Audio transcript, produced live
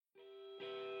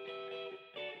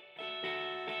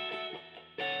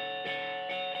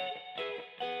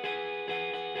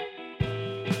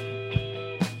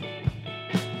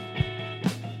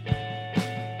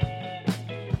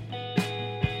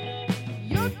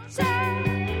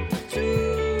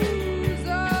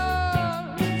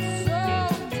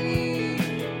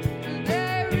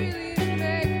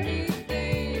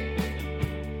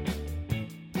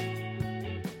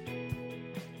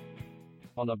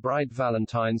On a bright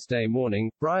Valentine's Day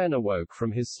morning, Brian awoke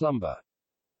from his slumber.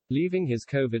 Leaving his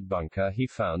COVID bunker, he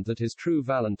found that his true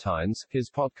Valentines,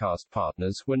 his podcast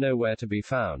partners, were nowhere to be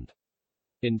found.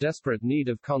 In desperate need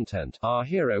of content, our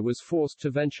hero was forced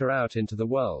to venture out into the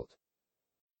world.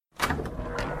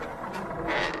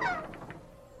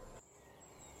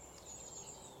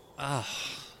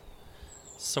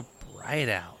 So bright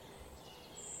out.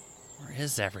 Where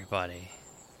is everybody?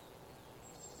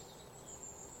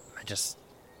 Am I just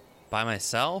by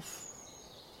myself?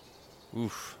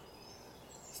 Oof.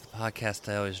 It's the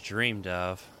podcast I always dreamed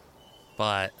of,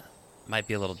 but it might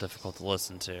be a little difficult to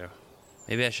listen to.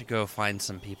 Maybe I should go find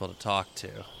some people to talk to.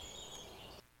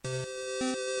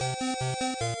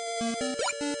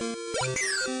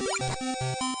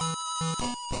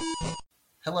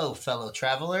 Hello, fellow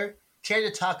traveler. Care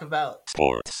to talk about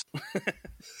sports?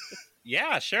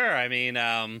 Yeah, sure. I mean,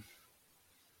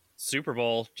 Super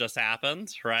Bowl just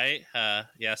happened, right?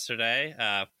 Yesterday.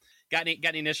 Got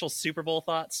any initial Super Bowl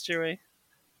thoughts, Chewy?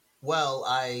 Well,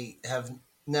 I have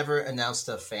never announced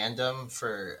a fandom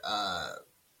for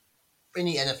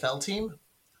any NFL team.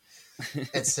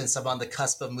 And since I'm on the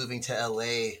cusp of moving to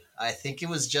LA, I think it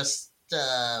was just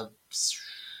the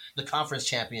conference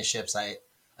championships. I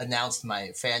announced my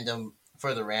fandom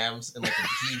for the Rams in like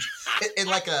a huge, in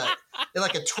like a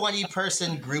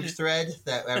 20-person group thread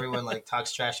that everyone like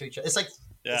talks trash to each other. It's like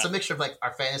it's a mixture of like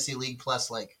our fantasy league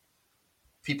plus like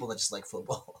people that just like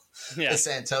football in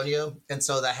San Antonio, and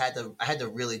so I had to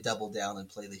really double down and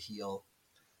play the heel.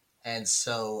 And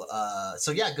so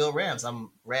yeah, go Rams. I'm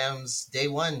Rams day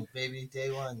one, baby, day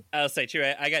one. I'll say, too,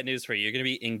 I got news for you. You're going to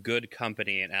be in good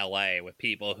company in LA with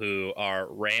people who are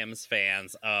Rams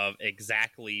fans of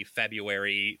exactly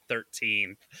February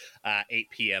 13th, 8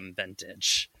 p.m.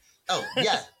 vintage. Oh,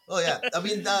 yeah. I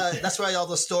mean, that's why all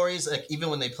the stories, like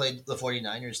even when they played the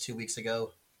 49ers 2 weeks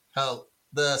ago, how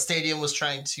the stadium was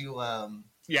trying to...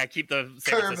 keep the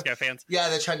San Francisco fans. Yeah,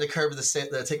 they're trying to curb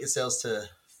the ticket sales to...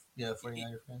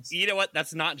 49er fans. You know what?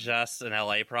 That's not just an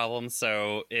LA problem.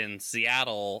 So in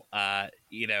Seattle,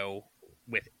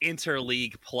 with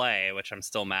interleague play, which I'm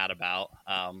still mad about,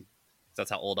 that's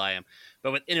how old I am.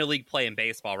 But with interleague play in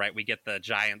baseball, right, we get the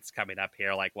Giants coming up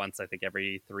here like once, I think,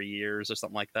 every 3 years or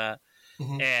something like that.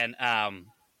 Mm-hmm. And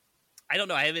I don't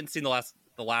know. I haven't seen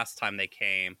the last time they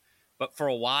came. But for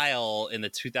a while, in the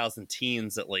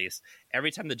 2010s at least, every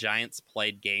time the Giants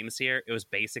played games here, it was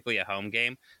basically a home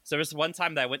game. So there was one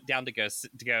time that I went down to go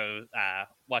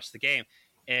watch the game,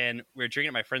 and we were drinking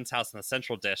at my friend's house in the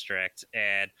Central District,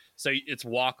 and so it's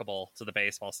walkable to the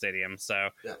baseball stadium. So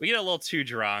we get a little too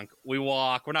drunk. We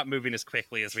walk. We're not moving as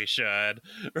quickly as we should,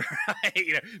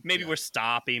 right? Maybe we're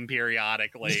stopping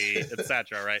periodically,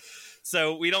 etc. Right?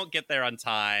 So we don't get there on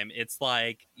time. It's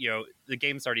like the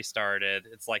game's already started.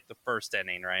 It's like the first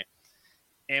inning, right?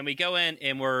 And we go in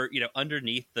and we're,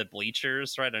 underneath the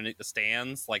bleachers, right, underneath the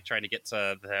stands, like trying to get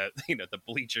to the, the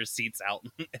bleacher seats out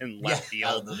in left field.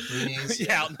 Out in the boonies.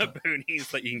 Out in the boonies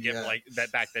that you can get like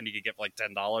that back then you could get for like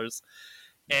 $10.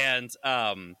 And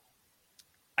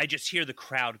I just hear the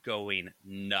crowd going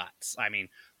nuts. I mean,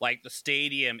 like the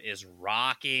stadium is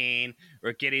rocking.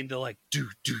 We're getting the like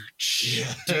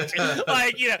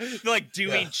like like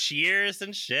doing cheers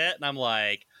and shit, and I'm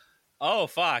like, oh,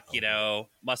 fuck,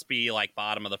 must be like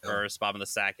bottom of the first, bottom of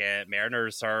the second.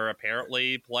 Mariners are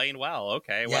apparently playing well.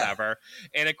 Okay, whatever.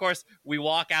 And of course, we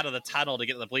walk out of the tunnel to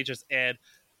get to the bleachers, and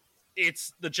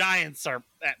it's the Giants are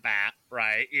at bat,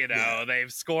 right?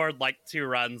 They've scored like 2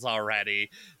 runs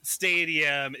already.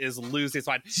 Stadium is losing its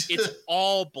mind. It's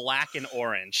all black and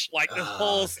orange. Like the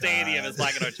whole stadium is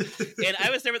black and orange. And I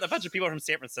was there with a bunch of people from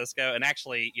San Francisco, and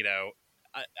actually,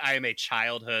 I am a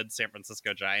childhood San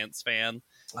Francisco Giants fan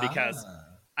because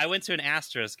I went to an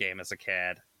Astros game as a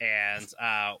kid, and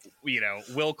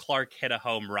Will Clark hit a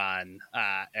home run,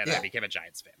 and I became a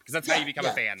Giants fan because that's how you become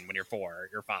a fan when you're 4,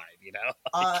 you're 5,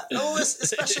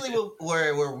 especially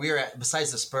where we're at.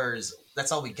 Besides the Spurs,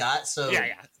 that's all we got. So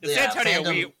San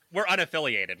Antonio, we're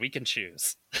unaffiliated. We can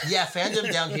choose.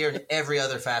 Fandom down here in every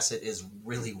other facet is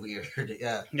really weird.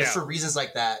 Just for reasons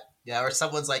like that. Yeah, or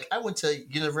someone's like, I went to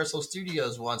Universal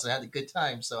Studios once and had a good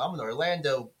time, so I'm an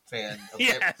Orlando fan.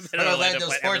 An Orlando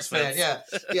sports fan.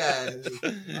 Yeah.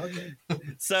 Okay.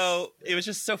 So it was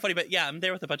just so funny, but I'm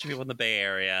there with a bunch of people in the Bay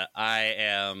Area. I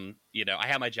am, I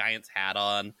have my Giants hat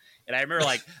on, and I remember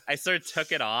like I sort of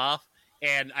took it off,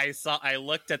 and I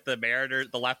looked at the Mariners,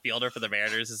 the left fielder for the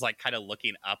Mariners is like kind of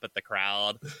looking up at the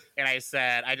crowd, and I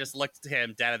just looked at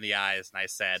him dead in the eyes, and I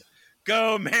said,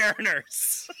 go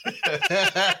Mariners.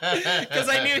 Because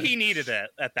I knew he needed it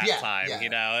at that time. Yeah. You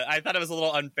know, I thought it was a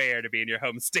little unfair to be in your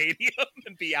home stadium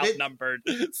and be outnumbered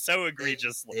so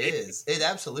egregiously. It is. It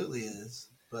absolutely is.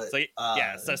 But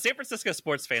so San Francisco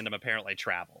sports fandom apparently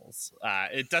travels.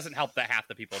 It doesn't help that half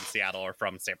the people in Seattle are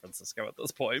from San Francisco at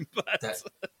this point, but that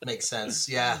makes sense.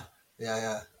 Yeah.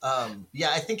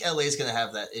 I think LA is going to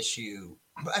have that issue,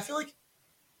 but I feel like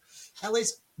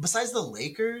LA's besides the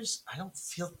Lakers. I don't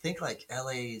think like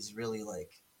LA is really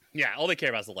like. Yeah, all they care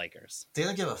about is the Lakers. They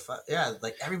don't give a fuck. Yeah,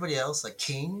 like everybody else, like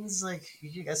Kings. Like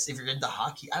you guys, if you're into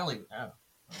hockey, I don't even know.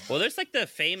 Well, there's like the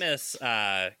famous,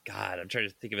 I'm trying to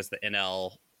think if it's the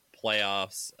NL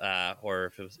playoffs, or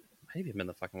if it was, maybe it been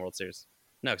the fucking World Series.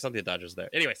 No, because I don't think the Dodgers there.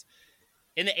 Anyways,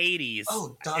 in the 80s.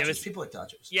 Oh, Dodgers. People like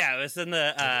Dodgers. Yeah, it was in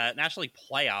the National League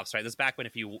playoffs, right? This is back when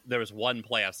there was one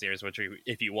playoff series, which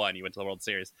if you won, you went to the World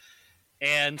Series.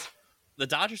 And the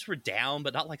Dodgers were down,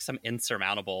 but not like some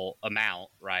insurmountable amount,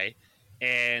 right?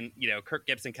 And, you know, Kirk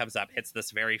Gibson comes up, hits this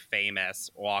very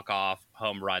famous walk-off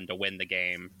home run to win the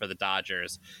game for the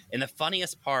Dodgers. And the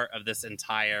funniest part of this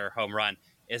entire home run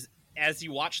is as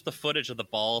you watch the footage of the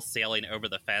ball sailing over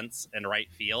the fence in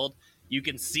right field, you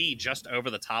can see just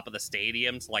over the top of the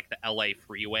stadium to like the LA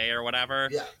freeway or whatever.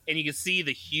 Yeah. And you can see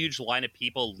the huge line of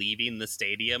people leaving the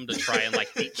stadium to try and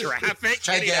like beat traffic.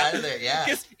 Try to get out of there, yeah.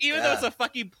 Because even though it's a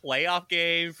fucking playoff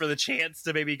game for the chance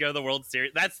to maybe go to the World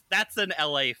Series, that's an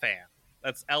LA fan.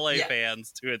 That's LA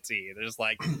fans to a T. They're just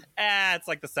like, it's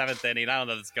like the seventh inning. I don't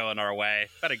know if it's going our way.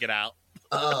 Better get out.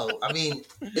 Oh, I mean,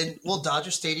 Dodger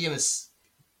Stadium is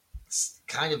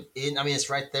kind of in. I mean,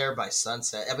 it's right there by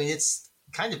Sunset. I mean, it's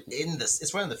kind of in this.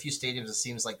 It's one of the few stadiums that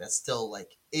seems like that's still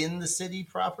like in the city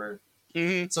proper.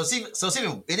 Mm-hmm. So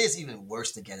it is even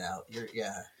worse to get out.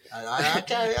 I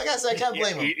guess I can't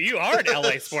blame them. You are an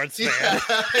LA sports fan.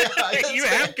 You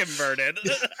have converted.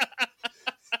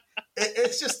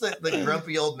 It's just the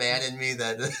grumpy old man in me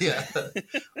that,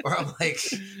 where I'm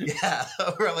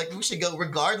like, we should go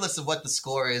regardless of what the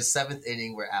score is. Seventh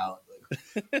inning, we're out.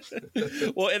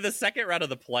 Well, in the second round of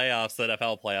the playoffs, the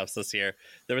NFL playoffs this year,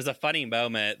 there was a funny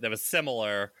moment that was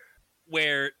similar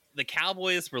where the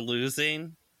Cowboys were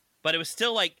losing, but it was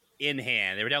still like in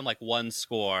hand. They were down like one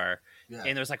score. Yeah.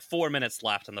 And there was like 4 minutes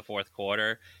left in the fourth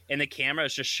quarter, and the camera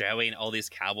is just showing all these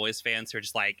Cowboys fans who are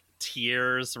just like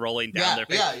tears rolling down their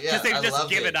face because they've just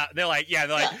given up. They're like,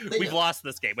 we've lost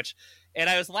this game. And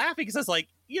I was laughing because I was like,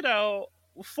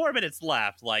 4 minutes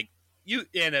left. Like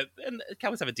and the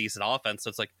Cowboys have a decent offense, so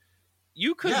it's like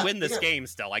you could win this game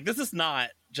still. Like this is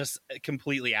not just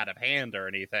completely out of hand or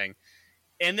anything.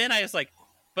 And then I was like,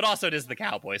 but also it is the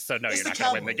Cowboys, so no, you're not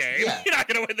going to win the game. Yeah. You're not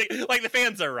going to win the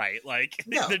fans are right. Like,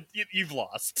 you've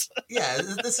lost. Yeah,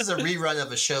 this is a rerun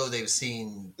of a show they've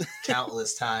seen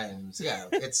countless times. Yeah,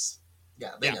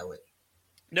 they know it.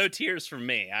 No tears from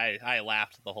me. I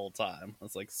laughed the whole time. I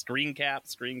was like, screen cap.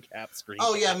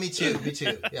 Oh, yeah, me too.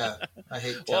 Yeah, I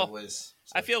hate Cowboys.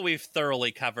 So. I feel we've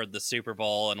thoroughly covered the Super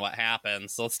Bowl and what happened,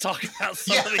 so let's talk about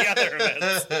some of the other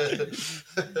events.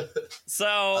 So,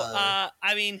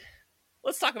 I mean...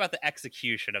 Let's talk about the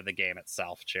execution of the game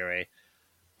itself, Chewy.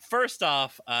 First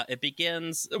off, it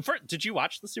begins... Did you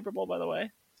watch the Super Bowl, by the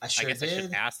way? I sure did. I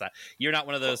should ask that. You're not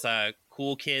one of those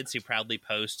cool kids who proudly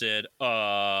posted,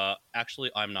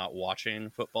 actually, I'm not watching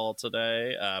football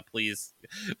today. Please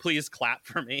clap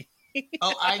for me.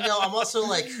 Oh, I know. I'm also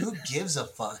like, who gives a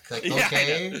fuck? Like,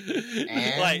 okay.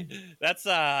 And... Like, that's,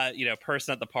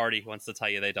 person at the party who wants to tell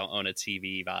you they don't own a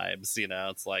TV vibes.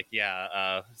 It's like,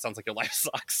 sounds like your life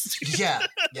sucks. Yeah.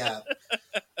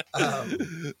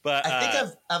 But I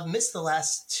think I've missed the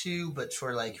last two, but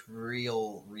for like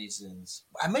real reasons.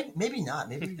 Maybe not.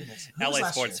 Maybe even LA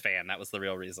sports fan. That was the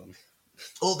real reason.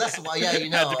 Oh, that's why. Yeah,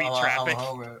 had to beat traffic. I'm a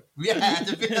homer. Yeah, had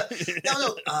to be.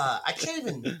 No. I can't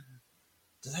even.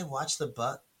 Did I watch the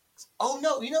Bucks? Oh,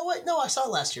 no. You know what? No, I saw it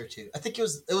last year, too. I think it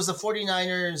was the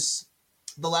 49ers,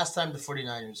 the last time the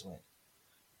 49ers went.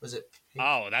 Was it?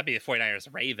 Oh, that'd be the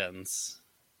 49ers Ravens.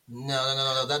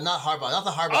 No. That, not Harbaugh. Not the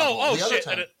Harbaugh. Oh, the shit.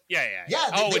 other time.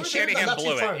 Yeah. When Shanahan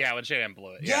blew it. Yeah, when Shanahan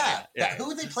blew it. Yeah. Who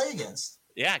would they play against?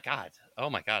 Yeah, God. Oh,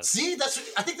 my God. See,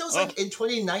 I think that was like in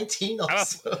 2019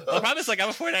 also. The problem is, like, I'm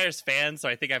a 49ers fan, so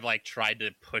I think I've, like, tried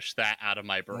to push that out of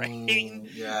my brain.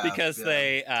 Because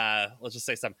they, let's just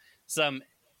say some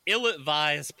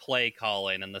ill-advised play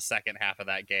calling in the second half of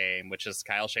that game, which is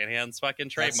Kyle Shanahan's fucking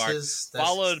trademark,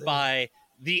 followed by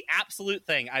the absolute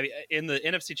thing. In the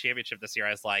NFC Championship this year,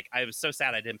 I was so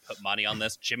sad I didn't put money on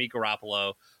this. Jimmy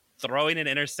Garoppolo throwing an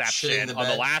interception on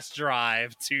the last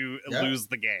drive to lose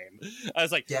the game. I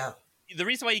was like, the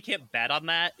reason why you can't bet on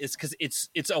that is because it's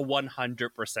a 100%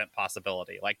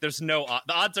 possibility. Like, there's no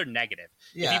the odds are negative.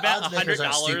 Yeah, if you bet odds makers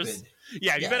are $100, stupid.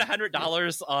 if you bet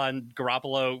 $100 on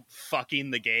Garoppolo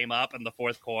fucking the game up in the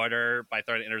fourth quarter by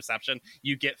throwing an interception,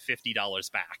 you get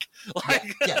 $50 back.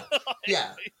 Like,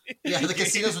 Yeah. The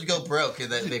casinos would go broke,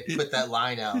 and then they put that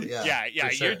line out. Yeah.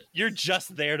 Sure. You're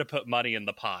just there to put money in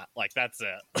the pot. Like, that's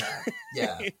it.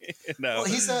 Yeah. No, well,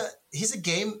 he's a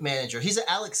game manager. He's an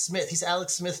Alex Smith. He's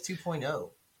Alex Smith 2.0.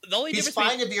 The only He's difference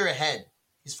fine if you're ahead.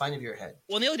 He's fine if you're ahead.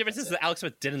 Well, the only difference is that Alex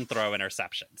Smith didn't throw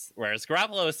interceptions, whereas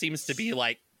Garoppolo seems to be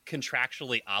like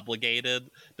contractually obligated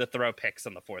to throw picks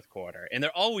in the fourth quarter, and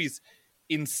they're always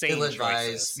insane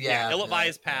choices.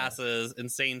 Ill-advised passes,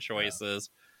 insane choices.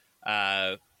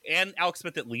 And Alex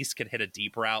Smith at least could hit a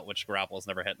deep route, which Garoppolo's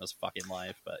never hit in his fucking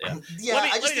life. But I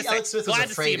just think Alex Smith was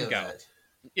afraid of that.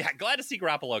 Yeah, glad to see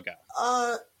Garoppolo go.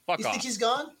 You think he's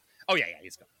gone? Oh yeah,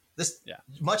 he's gone.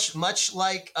 Much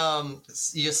like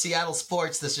Seattle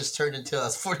sports, this just turned into a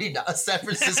San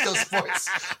Francisco sports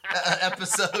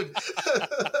episode.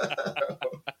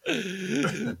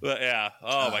 But yeah.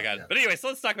 Oh my god. Yeah. But anyway, so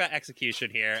let's talk about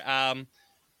execution here.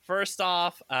 First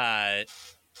off,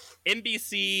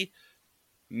 NBC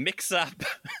mix up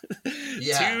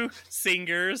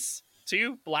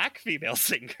two black female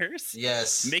singers.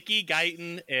 Yes. Mickey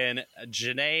Guyton and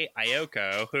Janae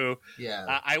Ayoko, who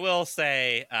I will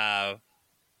say,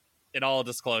 in all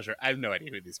disclosure, I have no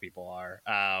idea who these people are.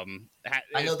 I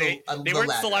know they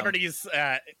weren't celebrities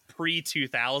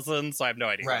pre-2000, so I have no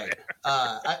idea. Right.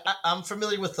 I'm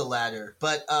familiar with the latter,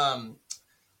 but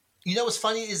you know what's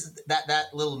funny is that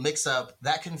little mix-up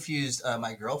that confused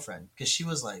my girlfriend, because she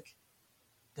was like,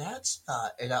 "That's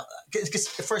not," and because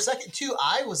for a second too,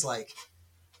 I was like,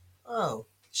 "Oh,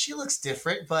 she looks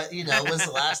different," but when's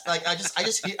the last? Like, I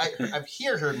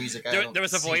hear her music. There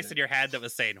was a voice in your head that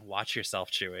was saying, "Watch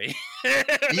yourself, Chewie."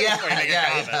 Yeah.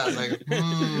 I was like,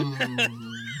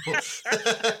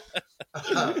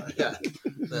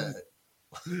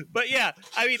 But yeah,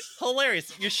 I mean,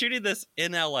 hilarious. You're shooting this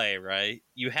in LA, right?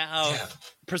 You have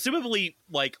presumably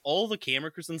like all the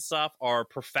camera crews and stuff are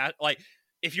like,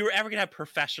 if you were ever gonna have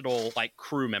professional like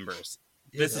crew members,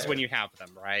 this is when you have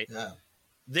them, right? Yeah.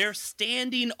 They're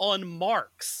standing on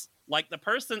marks. Like the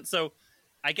person, so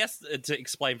I guess to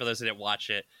explain for those who didn't watch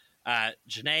it,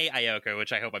 Janae Ayoko,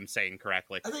 which I hope I'm saying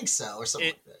correctly. I think so, or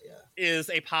something like that, yeah. Is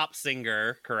a pop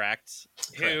singer, correct?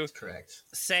 Correct.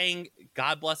 Sang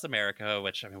God Bless America,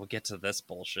 which, I mean, we'll get to this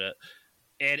bullshit,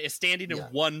 and is standing in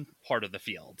one part of the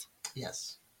field.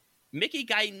 Yes. Mickey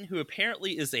Guyton, who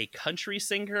apparently is a country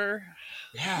singer,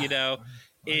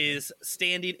 is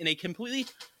standing in a completely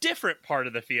different part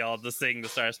of the field to sing the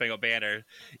Star Spangled Banner.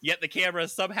 Yet the camera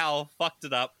somehow fucked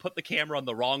it up, put the camera on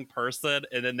the wrong person,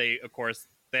 and then they, of course,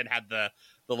 then had the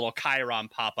little chyron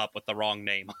pop up with the wrong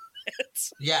name on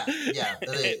it. Yeah.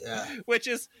 Which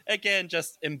is, again,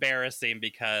 just embarrassing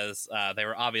because they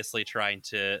were obviously trying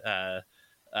to,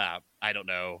 I don't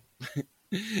know,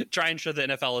 try and show the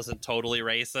NFL isn't totally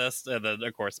racist, and then,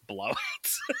 of course, blow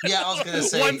it. Yeah, I was going to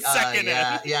say. 1 second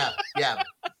in. Yeah,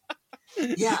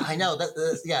 I know.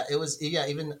 It was,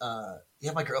 even,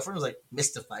 my girlfriend was, like,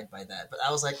 mystified by that. But I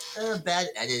was like, bad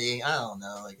editing. I don't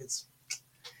know. Like, it's...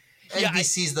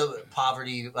 NBC's the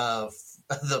poverty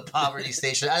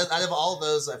station. Out of all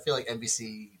those, I feel like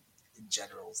NBC in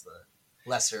general is the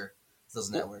lesser of those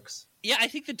networks. Yeah, I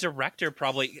think the director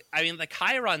probably... I mean, the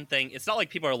chyron thing, it's not like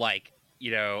people are like,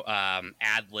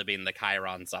 ad-libbing the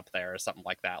chyrons up there or something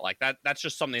like that. Like, that's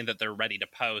just something that they're ready to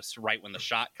post right when the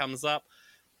shot comes up,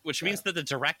 which means that the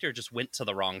director just went to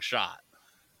the wrong shot.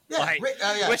 Yeah, I'm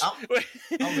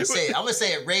gonna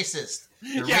say it racist.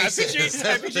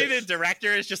 I picture the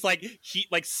director is just like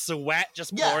sweat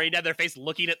just pouring down their face,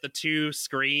 looking at the two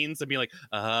screens and being like,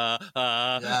 that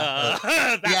one.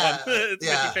 It's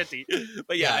 50-50.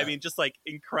 But I mean, just like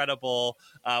incredible.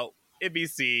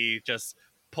 NBC just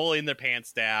pulling their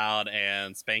pants down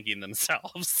and spanking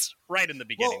themselves right in the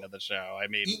beginning of the show. I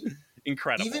mean,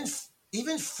 incredible.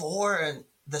 Even for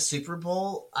the Super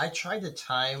Bowl, I tried to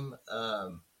time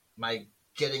my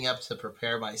getting up to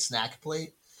prepare my snack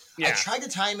plate. Yeah. I tried to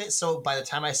time it so by the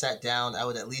time I sat down, I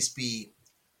would at least be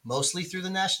mostly through the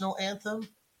national anthem.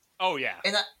 Oh yeah,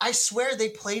 and I swear they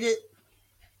played it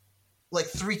like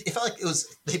it felt like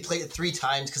they played it 3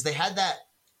 times because they had that.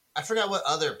 I forgot what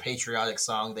other patriotic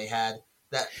song they had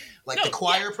that the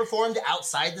choir performed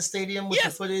outside the stadium with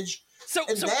the footage. Then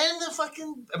the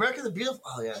fucking America the Beautiful.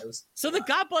 Oh yeah, it was. So the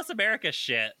God Bless America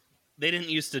shit, they didn't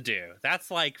used to do.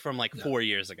 That's like from 4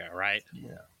 years ago, right?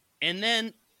 Yeah. And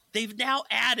then they've now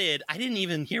added, I didn't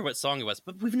even hear what song it was,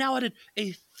 but we've now added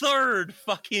a third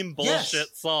fucking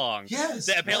bullshit song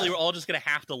that apparently we're all just going to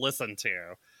have to listen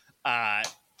to.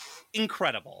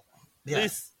 Incredible. Yeah.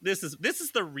 This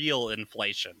is the real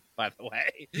inflation, by the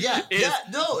way. Yeah,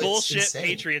 bullshit it's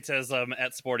patriotism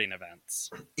at sporting events.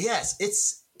 Yes,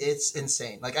 it's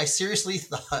insane. Like, I seriously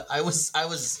thought I was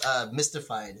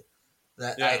mystified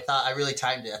that I thought I really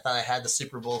timed it. I thought I had the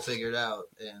Super Bowl figured out,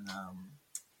 and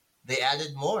they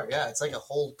added more. Yeah, it's like a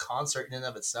whole concert in and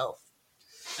of itself.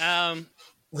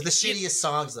 With the shittiest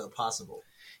songs though possible.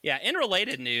 Yeah, in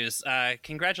related news,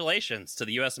 congratulations to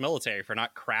the U.S. military for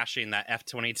not crashing that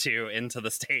F-22 into the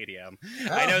stadium.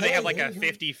 I know they have like a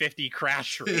 50-50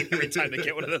 crash rate every time they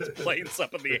get one of those planes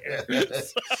up in the air.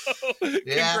 So,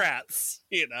 congrats,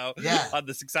 on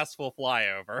the successful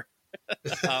flyover.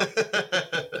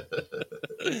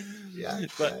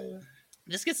 But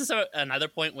this gets us to another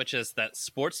point, which is that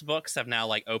sports books have now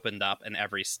like opened up in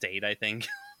every state, I think,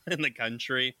 in the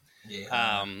country.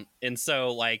 Yeah. And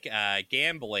so like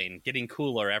gambling getting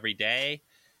cooler every day,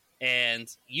 and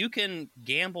you can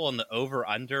gamble on the over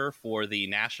under for the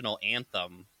national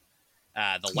anthem,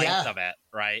 the length of it,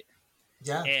 right?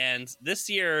 Yeah. And this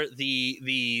year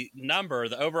the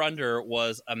over under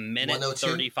was a minute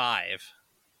 35.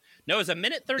 No, it was a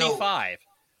minute 35.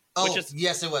 No. Oh,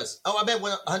 yes, it was. Oh, I meant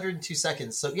 102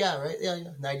 seconds. So yeah, right? Yeah.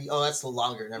 90. Oh, that's the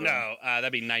longer. Never mind.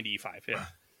 That'd be 95. Yeah.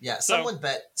 Yeah, someone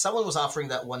was offering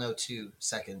that 102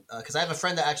 second, because I have a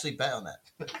friend that actually bet on that.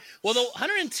 Well, the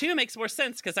 102 makes more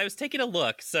sense, because I was taking a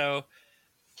look. So,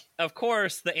 of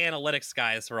course, the analytics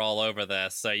guys were all over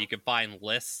this. So you could find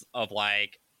lists of,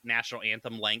 like, national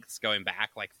anthem lengths going back,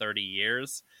 like, 30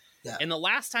 years. Yeah. And the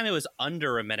last time it was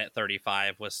under a minute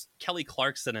 35 was Kelly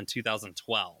Clarkson in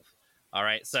 2012. All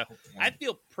right, so I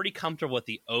feel pretty comfortable with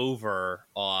the over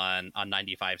on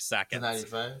 95 seconds.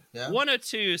 95, yeah.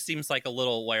 102 seems like a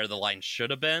little where the line should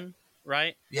have been,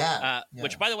 right? Yeah.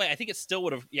 Which, by the way, I think it still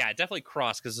would have, it definitely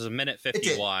crossed, because it was a minute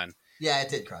 51. It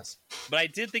did cross. But I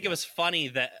did think it was funny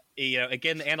that,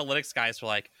 again, the analytics guys were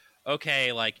like,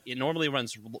 okay, like, it normally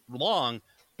runs long,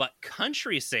 but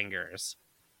country singers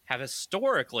have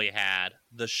historically had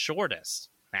the shortest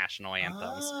national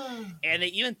anthems. And they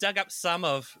even dug up some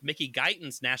of Mickey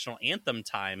Guyton's national anthem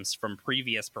times from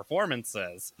previous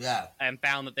performances. Yeah. And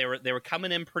found that they were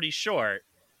coming in pretty short.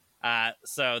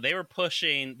 So they were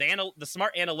pushing the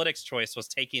smart analytics choice was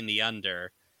taking the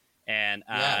under. And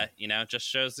just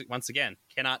shows once again,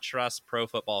 cannot trust Pro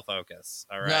Football Focus.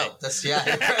 All right. No, that's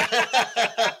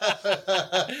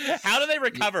How do they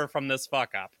recover from this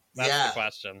fuck up? That's the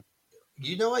question.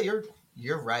 You know what?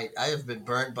 You're right. I have been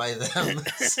burnt by them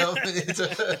so many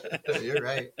times. You're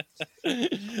right.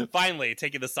 Finally,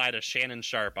 taking the side of Shannon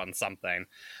Sharp on something.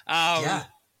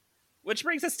 Which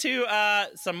brings us to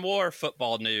some more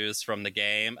football news from the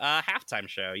game. Halftime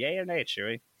show. Yay or nay,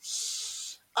 Chewy?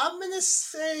 I'm going to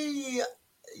say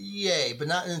yay, but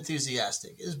not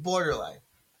enthusiastic. It's borderline.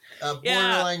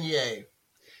 Borderline yay.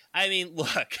 I mean,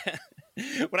 look...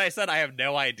 When I said I have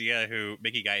no idea who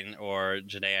Mickey Guyton or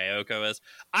Janae Aiko is,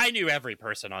 I knew every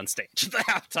person on stage at the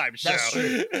halftime show. That's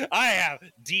true. I have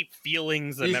deep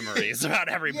feelings and memories about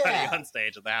everybody on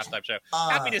stage at the halftime show.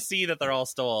 Happy to see that they're all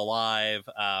still alive.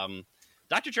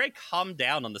 Dr. Dre calmed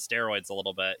down on the steroids a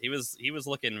little bit. He was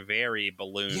looking very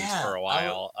ballooned for a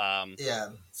while.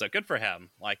 So good for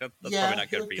him. Like that's probably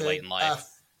not good for you late in life.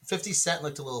 50 Cent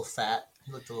looked a little fat.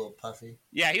 He looked a little puffy.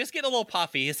 Yeah, he was getting a little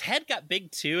puffy. His head got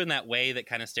big, too, in that way that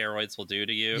kind of steroids will do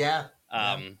to you. Yeah.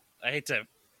 I hate to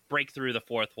break through the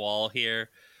fourth wall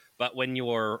here, but when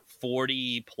you're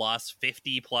 40-plus,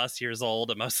 50-plus years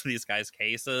old in most of these guys'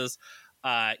 cases,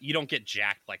 you don't get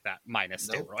jacked like that minus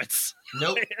steroids.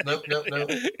 Nope.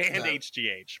 And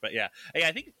HGH. But yeah,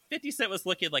 I think 50 Cent was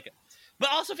looking like...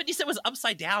 But also 50 Cent was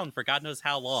upside down for God knows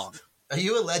how long. Are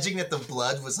you alleging that the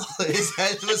blood was his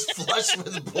head was flush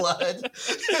with blood?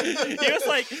 He was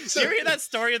like, do you ever hear that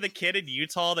story of the kid in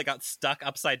Utah that got stuck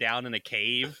upside down in a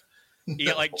cave? He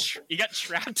got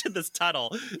trapped in this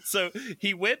tunnel. So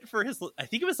he went for I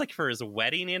think it was like for his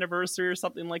wedding anniversary or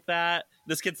something like that.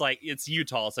 This kid's like, it's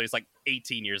Utah, so he's like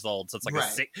 18 years old. So it's like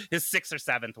his 6th or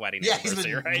 7th wedding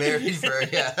anniversary, he's been married for,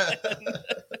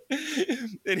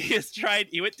 And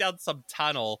he went down some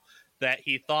tunnel that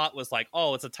he thought was like,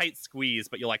 oh, it's a tight squeeze,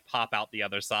 but you'll like pop out the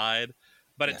other side.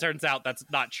 But it turns out that's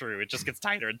not true. It just gets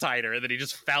tighter and tighter. And then he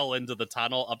just fell into the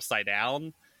tunnel upside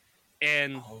down.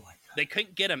 And they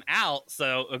couldn't get him out.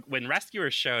 So when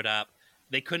rescuers showed up,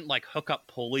 they couldn't like hook up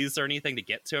pulleys or anything to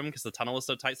get to him because the tunnel was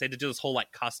so tight. So they had to do this whole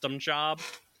like custom job.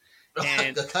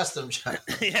 And the custom job.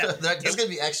 Yeah. That's going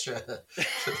to be extra.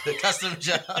 The custom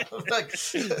job.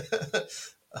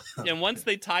 And once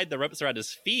they tied the ropes around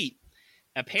his feet,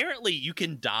 apparently you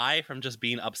can die from just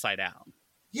being upside down.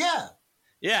 Yeah.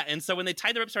 Yeah, and so when they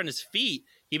tied the ropes around his feet,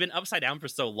 he'd been upside down for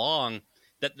so long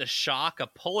that the shock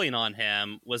of pulling on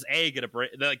him was going to break.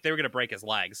 Like, they were going to break his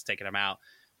legs, taking him out,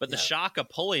 but the shock of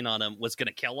pulling on him was going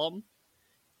to kill him.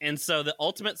 And so the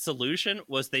ultimate solution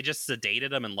was they just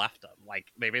sedated him and left him.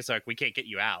 Like, they basically like, we can't get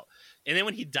you out. And then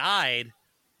when he died,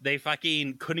 they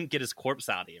fucking couldn't get his corpse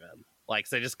out even. Like,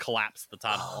 so they just collapsed the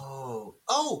tunnel.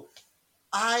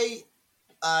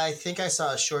 I think I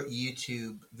saw a short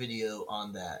YouTube video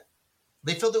on that.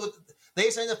 They filled it with. They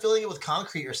ended up filling it with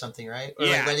concrete or something, right? Or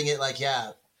like letting it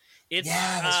It's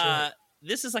that's right.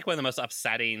 This is like one of the most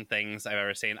upsetting things I've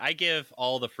ever seen. I give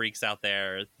all the freaks out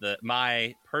there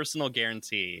my personal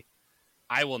guarantee: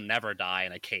 I will never die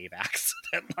in a cave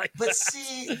accident like that. But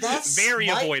see, that's very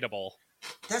avoidable.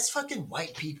 That's fucking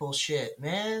white people shit,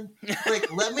 man.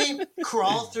 Like, let me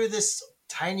crawl through this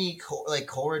tiny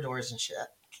corridors and shit.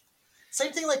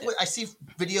 Same thing like when I see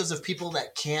videos of people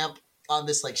that camp on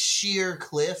this like sheer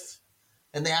cliff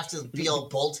and they have to be all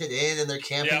bolted in and they're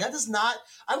camping. That does not,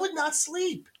 I would not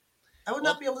sleep. I would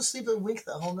not be able to sleep and wink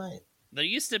the whole night. There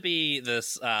used to be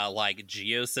this like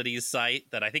GeoCities site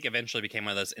that I think eventually became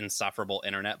one of those insufferable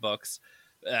internet books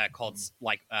called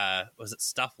like was it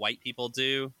Stuff White People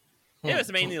Do? It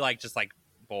was mainly like just like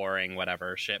boring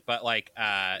whatever shit, but like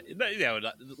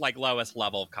like lowest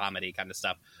level of comedy kind of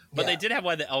stuff. But they did have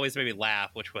one that always made me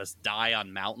laugh, which was Die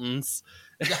on Mountains.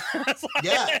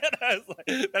 That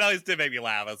always did make me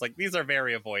laugh. I was like, these are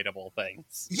very avoidable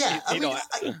things.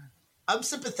 I'm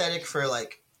sympathetic for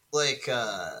like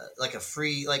a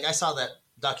free, like I saw that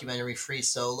documentary Free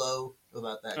Solo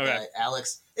about that guy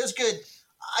Alex. It was good.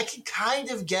 I can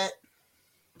kind of get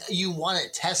you want to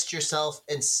test yourself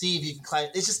and see if you can climb.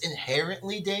 It's just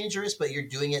inherently dangerous, but you're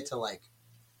doing it to like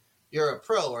you're a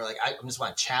pro or like I just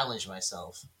want to challenge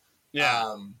myself.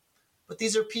 But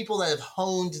these are people that have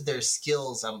honed their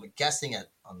skills. I'm guessing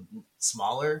on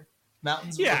smaller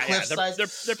mountains.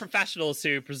 They're professionals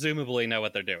who presumably know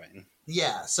what they're doing.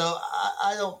 Yeah, so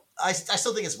I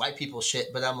still think it's white people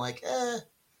shit, but I'm like,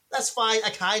 that's fine.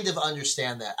 I kind of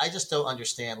understand that. I just don't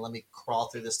understand. Let me crawl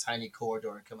through this tiny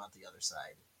corridor and come out the other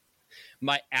side.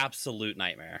 My absolute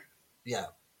nightmare. Yeah.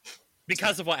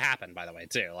 Because of what happened, by the way,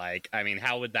 too. Like, I mean,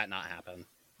 how would that not happen?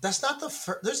 That's not the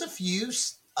first. There's a few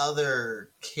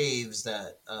other caves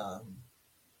that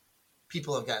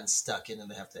people have gotten stuck in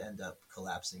and they have to end up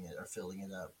collapsing it or filling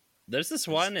it up. There's this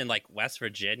one in like West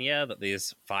Virginia that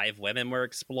these 5 women were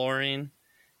exploring,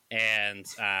 and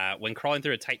when crawling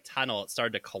through a tight tunnel, it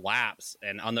started to collapse.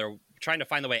 And on their trying to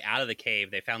find the way out of the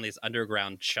cave, they found these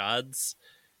underground chuds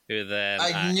who then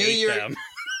ate them.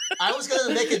 I was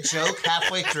gonna make a joke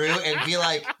halfway through and be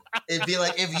like, it'd be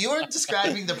like if you were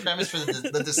describing the premise for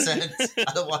the Descent,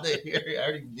 I don't want to hear it. I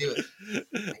already knew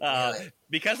it.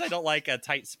 Because I don't like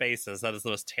tight spaces, that is the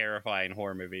most terrifying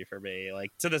horror movie for me.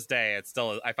 Like to this day,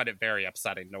 I find it very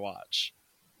upsetting to watch.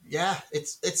 Yeah,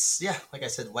 it's like I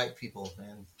said, white people,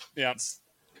 man. Yeah.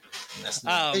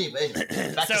 Anyway,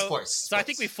 back to sports. So I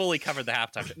think we fully covered the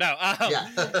halftime show. No,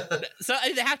 so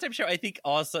the halftime show, I think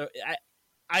also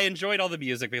I enjoyed all the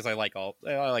music because I like all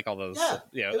those.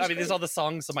 Yeah, I mean, there's all the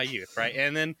songs of my youth, right?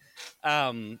 And then,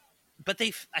 but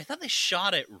I thought they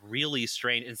shot it really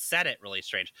strange and set it really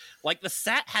strange. Like the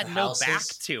set had no back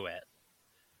to it.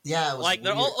 Yeah, it was like weird.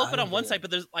 They're all open on one side, but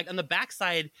there's like on the back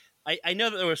side. I know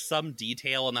that there was some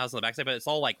detail in the house on the backside, but it's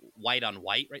all like white on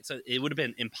white, right? So it would have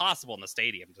been impossible in the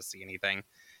stadium to see anything.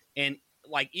 And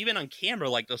like even on camera,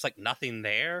 like there's like nothing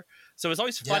there. So it was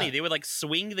always funny. They would like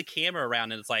swing the camera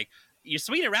around, and it's like you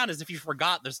swing it around as if you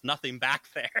forgot there's nothing back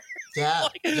there. Yeah,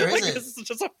 this is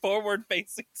just a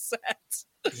forward-facing set.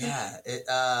 Yeah,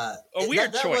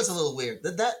 weird that choice. was a little weird.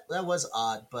 That was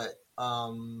odd, but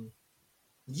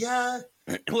yeah.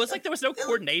 It was like there was no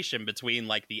coordination between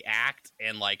like the act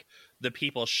and like the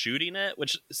people shooting it,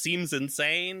 which seems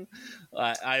insane.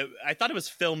 I thought it was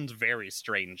filmed very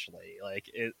strangely.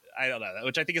 Like I don't know,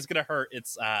 which I think is going to hurt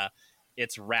its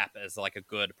rep as like a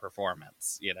good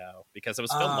performance, because it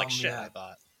was filmed like shit. I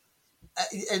thought.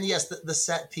 And yes, the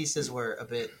set pieces were a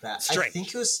bit bad. Strange. I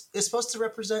think it's supposed to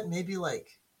represent maybe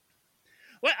like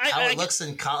how it looks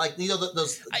in like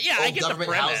those old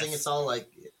government housing. It's all like.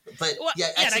 But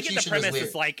and I get the premise.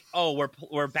 It's like, oh,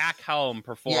 we're back home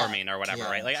performing or whatever,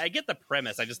 right? Like I get the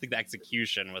premise. I just think the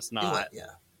execution was not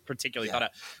particularly thought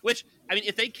out. Which I mean,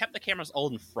 if they kept the cameras all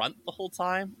in front the whole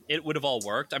time, it would have all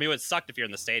worked. I mean, it would suck if you're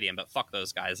in the stadium, but fuck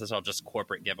those guys. Those are all just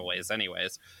corporate giveaways,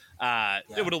 anyways.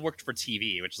 It would have worked for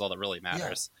TV, which is all that really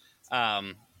matters.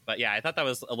 But yeah, I thought that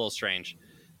was a little strange.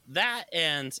 That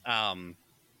and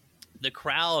the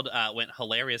crowd went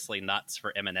hilariously nuts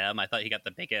for Eminem. I thought he got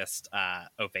the biggest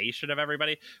ovation of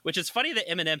everybody, which is funny that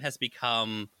Eminem has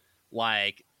become,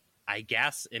 like, I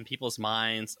guess in people's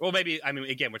minds, well, maybe, I mean,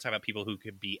 again, we're talking about people who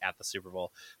could be at the Super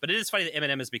Bowl, but it is funny that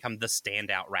Eminem has become the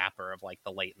standout rapper of, like,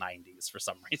 the late 90s for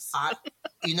some reason.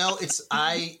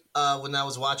 When I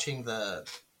was watching the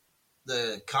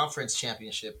conference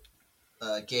championship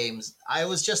games, I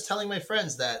was just telling my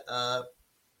friends that I'm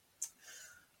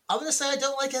gonna say I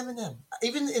don't like Eminem,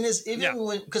 even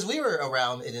when, because we were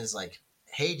around in his like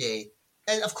heyday,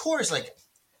 and of course, like,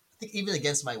 I think even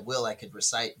against my will, I could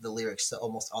recite the lyrics to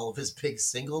almost all of his big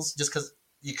singles just because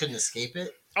you couldn't escape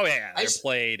it. Oh yeah, they're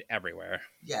played everywhere.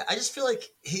 Yeah, I just feel like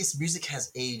his music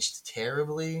has aged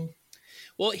terribly.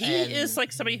 Well, he is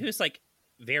like somebody who's like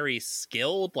very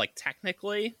skilled, like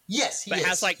technically. Yes, but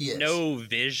has like no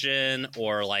vision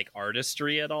or like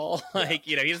artistry at all. Yeah. Like,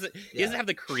 you know, he doesn't have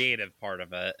the creative part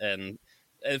of it, and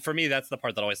for me, that's the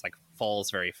part that always like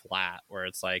falls very flat. Where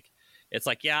it's like,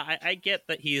 yeah, I get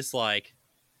that he's like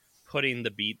putting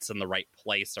the beats in the right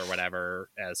place or whatever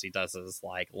as he does his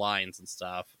like lines and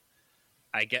stuff.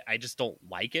 I just don't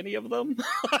like any of them.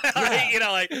 Yeah. You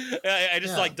know, like I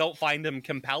just like don't find them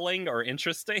compelling or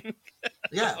interesting.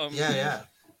 Yeah.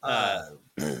 I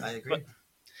agree.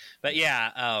 But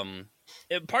yeah,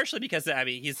 partially because I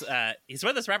mean he's one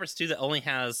of those rappers too that only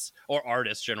has, or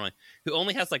artists generally, who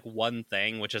only has like one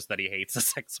thing, which is that he hates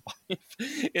his ex-wife.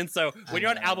 And so when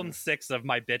you're on album 6 of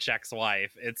My Bitch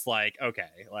Ex-Wife, it's like, okay,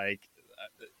 like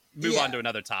move on to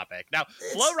another topic. Now,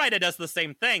 Flo Rida does the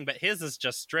same thing, but his is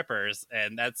just strippers,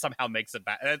 and that somehow makes it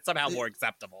it's somehow more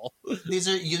acceptable. These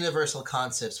are universal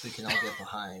concepts we can all get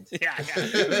behind. Yeah.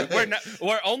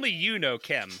 We're only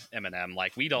Kim Eminem.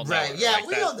 Like, we don't know. Right, yeah, like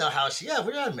we don't know how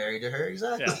we're not married to her,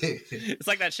 exactly. Yeah. It's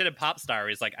like that shit in Pop Star where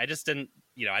he's like, I didn't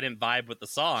vibe with the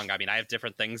song. I mean, I have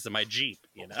different things in my Jeep,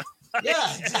 you know?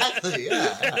 Yeah, exactly,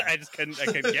 yeah. I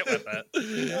couldn't get with it.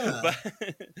 Yeah.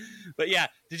 But yeah,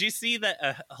 did you see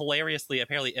that hilariously,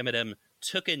 apparently Eminem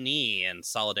took a knee in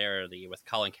solidarity with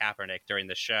Colin Kaepernick during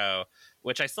the show,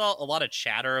 which I saw a lot of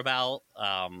chatter about,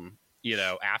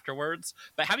 afterwards.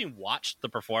 But having watched the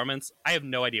performance, I have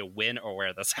no idea when or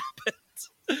where this happened,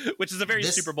 which is a very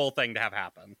Super Bowl thing to have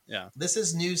happen. Yeah. This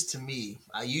is news to me.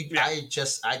 I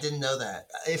didn't know that.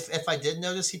 If I did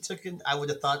notice he took it, I would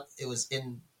have thought it was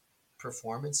in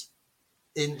performance.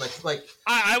 In like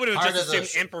I would have just assumed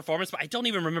in performance, but I don't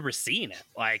even remember seeing it.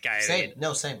 Like same.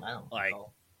 I don't like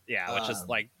recall. Yeah, which is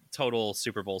like total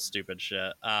Super Bowl stupid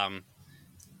shit. And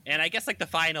I guess like the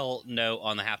final note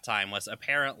on the halftime was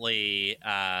apparently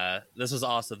this was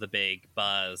also the big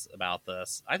buzz about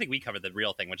this. I think we covered the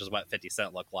real thing, which is what 50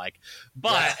 Cent looked like,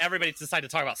 but everybody decided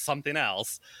to talk about something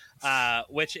else,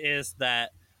 which is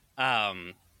that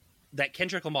that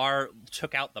Kendrick Lamar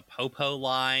took out the Popo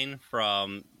line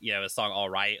from, his song All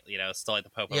Right, still like the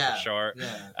Popo for sure.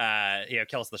 Yeah.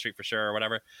 Kill Us in the Street for sure or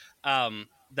whatever.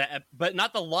 But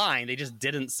not the line. They just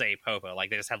didn't say Popo. Like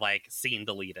they just had like scene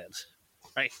deleted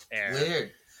right there.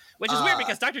 Weird. Which is weird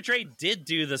because Dr. Dre did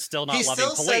do the Still Not Loving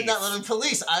Police. He still said Not Loving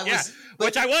Police.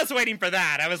 Which I was waiting for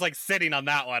that. I was like sitting on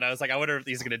that one. I was like, I wonder if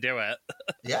he's going to do it.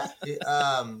 Yeah.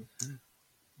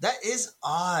 That is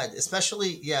odd,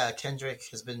 especially, Kendrick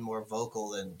has been more vocal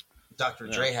than Dr.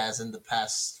 Dre has in the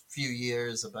past few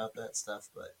years about that stuff,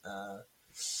 but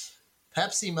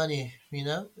Pepsi money,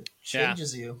 it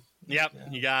changes you. Yep,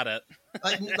 you got it.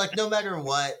 like no matter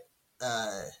what,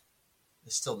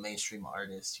 it's still mainstream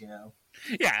artist, Yeah,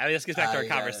 I mean, this gets back to our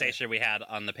conversation we had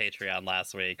on the Patreon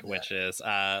last week, which is,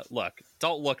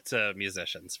 don't look to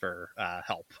musicians for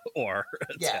help or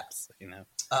tips,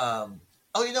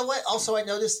 Oh, you know what? Also, I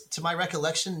noticed, to my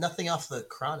recollection, nothing off the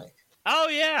Chronic. Oh,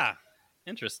 yeah.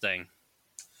 Interesting.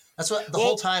 That's what,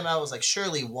 whole time I was like,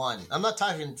 surely one. I'm not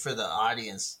talking for the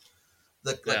audience.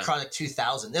 The Chronic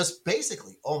 2000. It was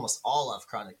basically almost all of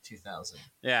Chronic 2000.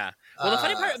 Yeah. Well, the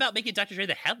funny part about making Dr. Dre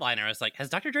the headliner is like, has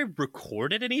Dr. Dre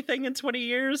recorded anything in 20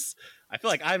 years? I feel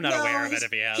like I'm not aware of it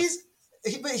if he has.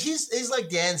 He's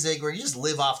like Danzig, where you just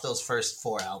live off those first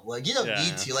 4 albums. Like, you don't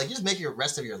need to. Like, you just make your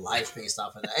rest of your life based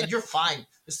off of that, and you're fine.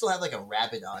 You still have like a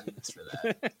rabid audience for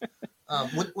that.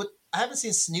 What I haven't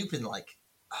seen Snoop in like,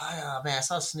 I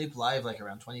saw Snoop live like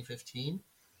around 2015.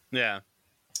 Yeah,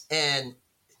 and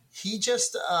he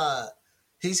just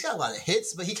he's got a lot of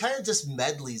hits, but he kind of just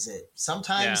medleys it.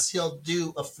 Sometimes he'll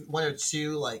do one or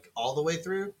two like all the way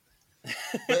through, but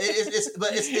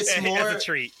it's more as a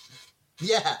treat.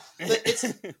 Yeah, but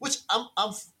which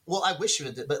I wish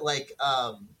you did, but like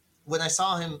when I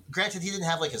saw him, granted he didn't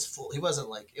have like his full, he wasn't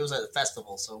like, it was at a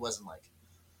festival, so it wasn't like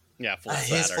Yeah, full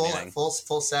his set or anything.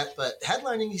 full set, but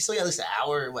headlining he still got at least an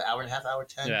hour, hour and a half, hour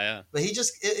 10. Yeah. But it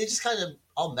just kind of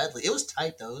all medley. It was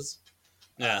tight though.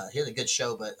 He had a good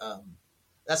show, but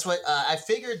that's what I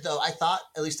figured though. I thought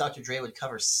at least Dr. Dre would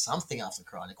cover something off the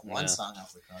Chronic, one song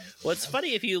off the Chronic. Well, it's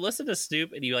funny if you listen to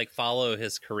Snoop and you like follow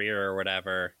his career or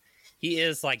whatever. He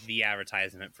is like the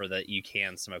advertisement for that you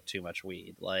can smoke too much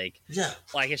weed. Like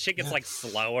his shit gets like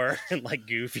slower and like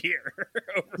goofier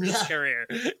over his career,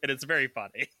 and it's very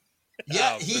funny.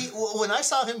 Yeah, when I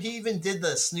saw him, he even did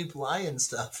the Snoop Lion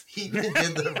stuff. He even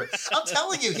did I'm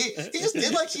telling you, he just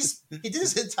did he did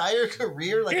his entire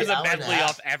career like Here's an a hour and a medley half.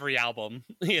 off every album.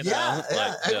 You know? Yeah.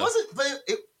 Like, it wasn't, but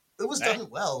it was done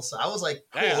well. So I was like,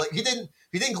 cool. Yeah. Like he didn't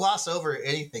gloss over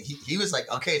anything. He was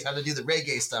like, okay, time to do the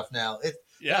reggae stuff now. Hey,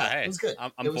 it was good.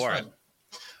 I'm it was for fun. it.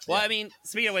 Well, I mean,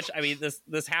 speaking of which, I mean,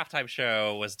 this halftime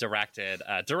show was directed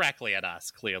directly at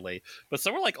us, clearly. But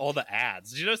so were like all the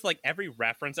ads. Did you notice like every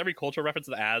cultural reference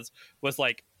to the ads was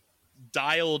like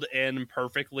dialed in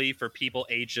perfectly for people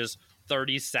ages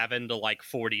 37 to like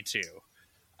 42.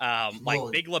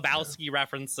 Like Big Lebowski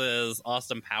references,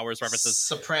 Austin Powers references,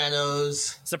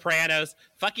 Sopranos,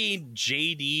 fucking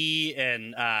JD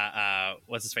and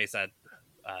what's his face, not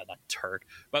Turk,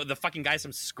 but the fucking guys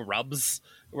from Scrubs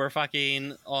were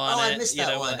fucking on it. I missed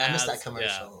that one. I missed that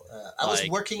commercial. Yeah. I was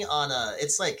working on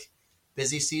it's like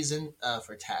busy season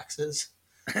for taxes.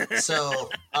 So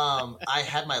I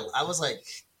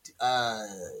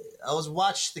was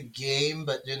watching the game,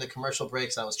 but during the commercial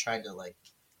breaks, I was trying to like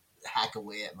hack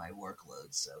away at my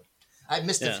workload. So I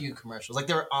missed a few commercials. Like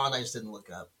they were on, I just didn't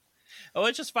look up. Oh,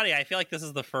 it's just funny. I feel like this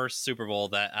is the first Super Bowl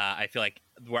that I feel like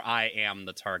where I am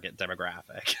the target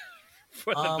demographic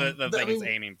for the thing it's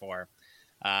aiming for.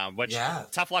 Which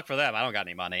tough luck for them. I don't got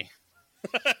any money.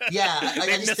 Yeah,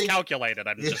 they miscalculated.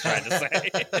 I'm just trying to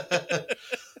say.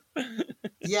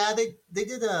 Yeah, they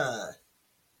did that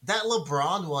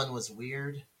LeBron one was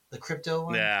weird. The crypto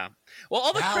one. Yeah. Well,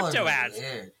 all the crypto ads.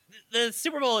 Weird. The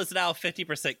Super Bowl is now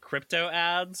 50% crypto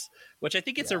ads, which I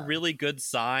think it's a really good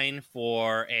sign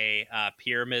for a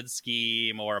pyramid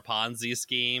scheme or a Ponzi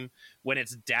scheme when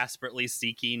it's desperately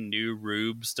seeking new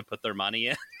rubes to put their money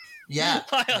in. Yeah.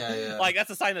 Like that's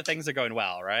a sign that things are going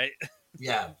well, right?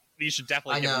 Yeah. You should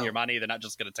definitely give them your money. They're not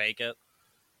just going to take it.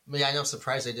 Yeah, I know. I'm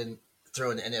surprised they didn't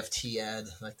throw an NFT ad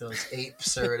like those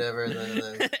apes or whatever.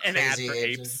 The an ad for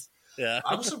apes. Yeah.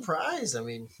 I'm surprised. I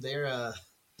mean, they're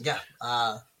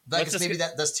maybe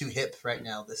that's too hip right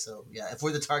now. So yeah, if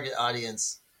we're the target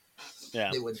audience,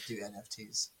 they wouldn't do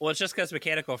NFTs. Well, it's just because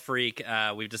Mechanical Freak,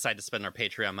 we've decided to spend our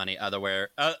Patreon money other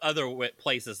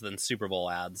places than Super Bowl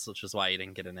ads, which is why you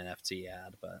didn't get an NFT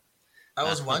ad. But I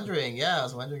was wondering,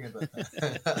 about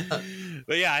that.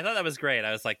 But yeah, I thought that was great.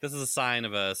 I was like, this is a sign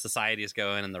of a society is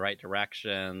going in the right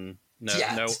direction. No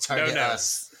notes. No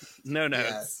notes.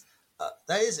 Yeah.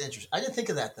 That is interesting. I didn't think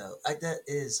of that though. That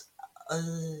is.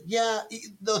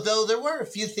 Though there were a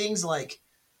few things like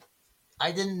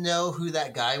I didn't know who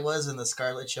that guy was in the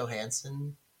Scarlett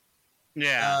Johansson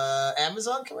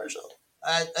Amazon commercial.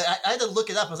 I had to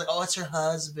look it up. I was like, oh, it's her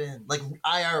husband, like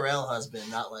IRL husband,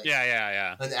 not like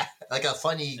like a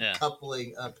funny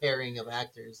coupling pairing of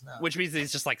actors. No. Which means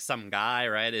he's just like some guy,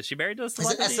 right? Is she married to a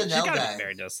celebrity? He's an SNL guy.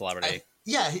 Married to a celebrity.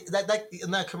 That in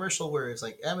that commercial where it's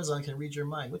like Amazon can read your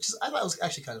mind, which is I thought was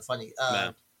actually kind of funny.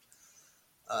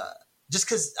 Just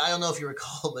because I don't know if you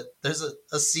recall, but there's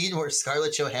a scene where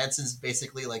Scarlett Johansson's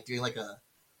basically like doing like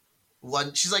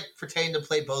she's like pretending to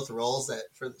play both roles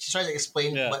she's trying to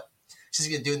explain what she's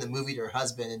gonna do in the movie to her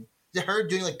husband, and her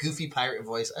doing like goofy pirate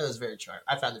voice. It was very charming.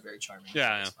 I found it very charming.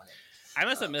 Yeah, I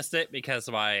must have missed it because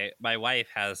my wife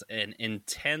has an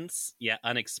intense yet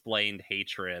unexplained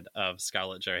hatred of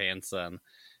Scarlett Johansson.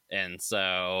 And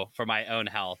so, for my own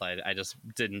health, I just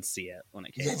didn't see it when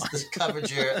it came on. Just covered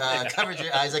your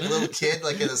eyes like a little kid,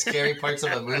 like in the scary parts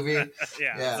of a movie.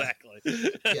 Yeah, exactly.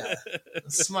 Yeah,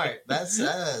 smart. That's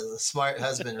a smart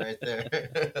husband right there.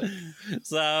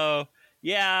 So,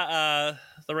 the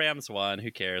Rams won.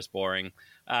 Who cares? Boring.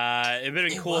 It would have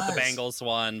been cool if the Bengals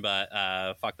won, but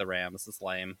fuck the Rams. It's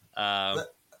lame. Let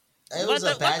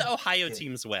the Ohio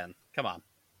teams win. Come on.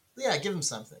 Yeah, give them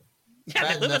something.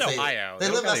 Yeah, they live in Ohio.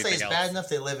 It's bad enough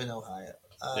they live in Ohio.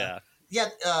 I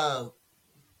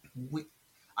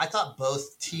thought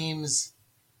both teams.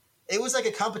 It was like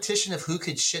a competition of who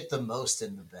could shit the most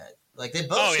in the bed. Like they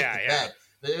both shit the bed,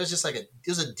 but it was just like it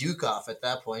was a duke off at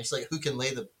that point. It's like who can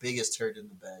lay the biggest turd in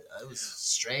the bed. It was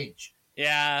strange.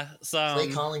 Yeah, Play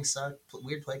some calling sucked.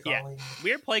 Weird play yeah, calling.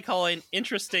 weird play calling,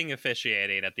 interesting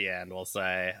officiating at the end. We'll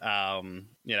say, I'm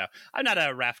not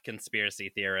a ref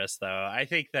conspiracy theorist though. I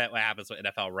think that what happens with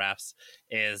NFL refs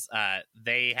is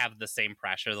they have the same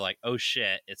pressure. They're like, oh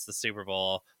shit, it's the Super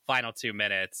Bowl, final 2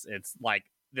 minutes. It's like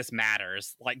this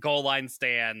matters, like goal line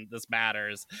stand, this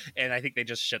matters, and I think they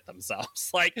just shit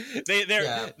themselves. Like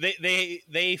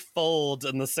they fold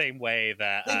in the same way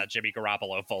that Jimmy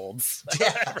Garoppolo folds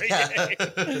every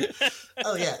game.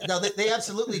 Oh yeah, no, they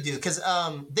absolutely do, because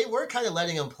they were kind of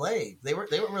letting him play. They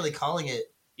weren't really calling it.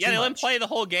 Yeah, they let him play the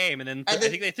whole game, and then I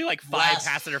think they threw like 5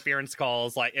 pass interference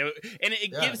calls. Like,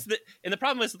 it gives the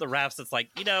problem is with the refs. It's like,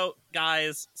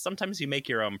 guys, sometimes you make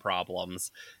your own problems.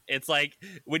 It's like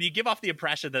when you give off the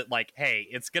impression that like, hey,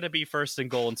 it's gonna be 1st and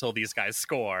goal until these guys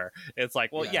score. It's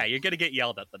like, well, yeah, you're gonna get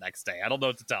yelled at the next day. I don't know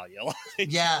what to tell you.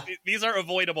 Yeah, these are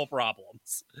avoidable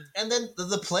problems. And then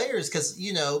the players, because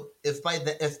if by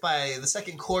the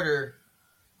second quarter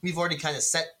we've already kind of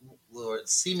set, or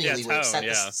seemingly we've set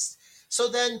this. So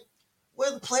then, what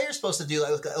are the players supposed to do?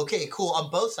 Like, okay, cool.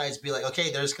 On both sides, be like, okay,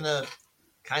 it's gonna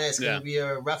be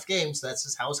a rough game, so that's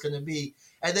just how it's gonna be.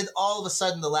 And then all of a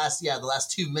sudden, the last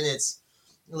 2 minutes,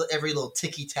 every little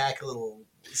ticky tack, little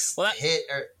hit.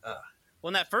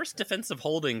 When that first defensive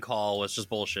holding call was just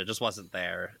bullshit, it just wasn't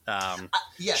there.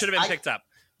 Yes, should have been picked up.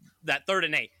 That 3rd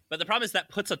and 8, but the problem is that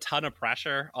puts a ton of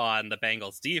pressure on the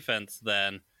Bengals defense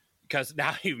then. Because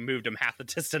now you've moved them half the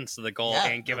distance to the goal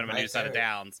and given them a new set of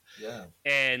downs. Yeah.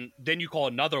 And then you call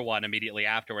another one immediately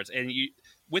afterwards. And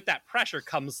with that pressure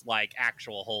comes like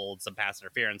actual holds and pass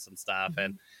interference and stuff.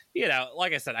 Mm-hmm. And,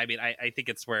 like I said, I mean, I think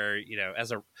it's where,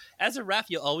 as a ref,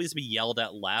 you'll always be yelled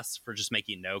at less for just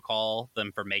making no call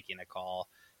than for making a call.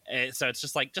 So it's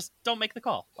just like, just don't make the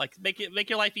call. Like make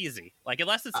your life easy. Like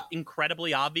unless it's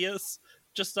incredibly obvious,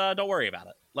 just don't worry about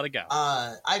it. Let it go.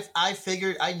 I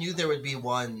figured, I knew there would be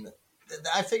one.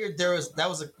 I figured there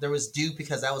was due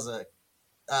because that was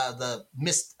the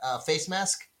missed face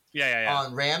mask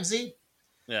on Ramsey.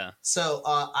 Yeah. So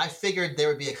I figured there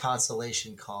would be a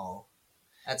consolation call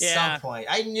at some point.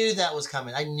 I knew that was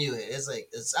coming. I knew it.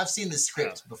 I've seen the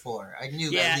script before. I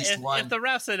knew at least one. If the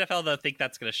refs in the NFL though think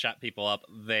that's going to shut people up,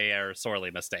 they are sorely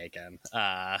mistaken.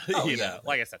 Like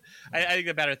I said, I think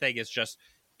the better thing is just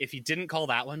if you didn't call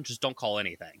that one, just don't call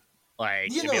anything.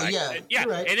 Like,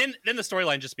 right. And then the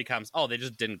storyline just becomes, they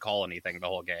just didn't call anything the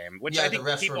whole game. Which I think the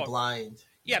refs were blind.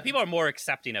 Yeah, people are more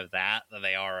accepting of that than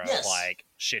they are of like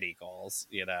shitty calls,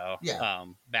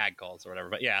 bad calls or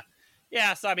whatever. But yeah.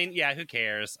 So I mean, who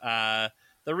cares? The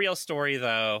real story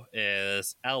though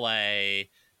is LA.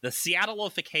 The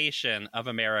Seattleification of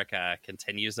America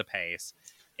continues apace,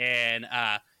 and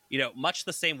much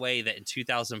the same way that in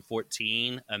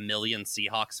 2014, 1 million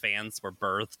Seahawks fans were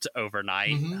birthed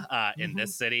overnight in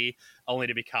this city, only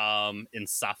to become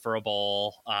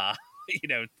insufferable,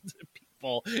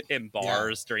 people in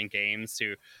bars during games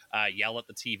who yell at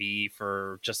the TV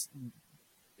for just,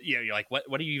 you're like, what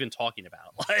are you even talking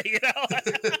about?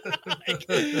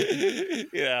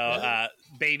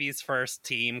 Baby's first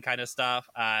team kind of stuff.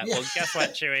 Well, guess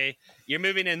what, Chewy? You're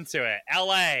moving into it.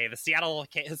 LA, the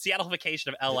Seattleification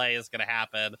of LA is going to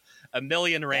happen. 1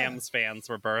 million Rams fans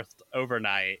were birthed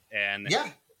overnight. And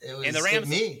it was and the Rams,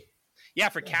 me. Yeah,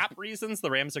 for cap reasons,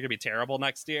 the Rams are going to be terrible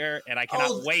next year, and I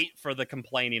cannot wait for the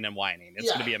complaining and whining. It's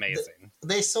going to be amazing.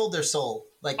 They sold their soul.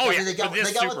 They got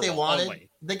what they wanted. Only.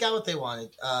 They got what they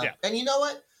wanted. And you know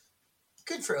what?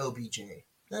 Good for OBJ.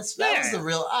 That was the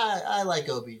real. I like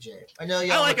OBJ. I know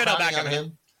y'all were clowning on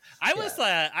him. I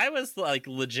was like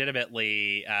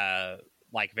legitimately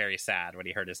like very sad when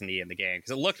he hurt his knee in the game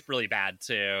because it looked really bad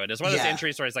too. And it was one of those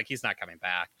injuries where it's like he's not coming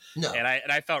back. No, and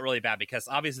I felt really bad because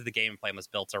obviously the game plan was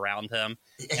built around him.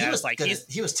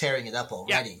 He was tearing it up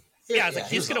already. Yeah, I was like,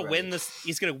 he's going to win this.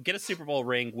 He's going to get a Super Bowl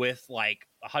ring with like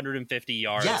 150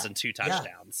 yards and 2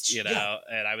 touchdowns.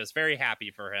 And I was very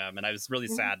happy for him, and I was really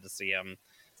sad to see him.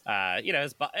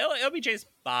 OBJ's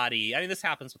body. I mean, this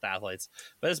happens with athletes,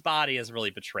 but his body has really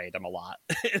betrayed him a lot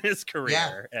in his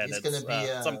career, and he's going to be.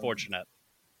 It's unfortunate.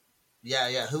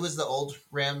 Yeah. Who was the old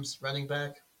Rams running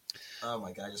back? Oh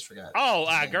my god, I just forgot.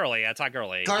 Gurley. Todd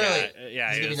Gurley. Gurley.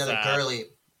 Yeah, he's going to be another Gurley.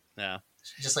 Yeah.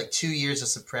 Just like 2 years of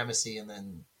supremacy, and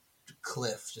then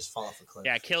just fall off a cliff.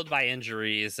 Yeah, killed by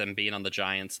injuries and being on the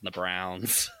Giants and the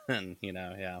Browns, and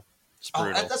it's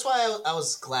brutal. That's why I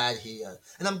was glad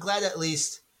and I'm glad at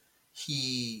least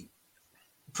he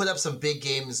put up some big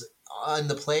games in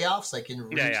the playoffs, like in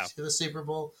route to the Super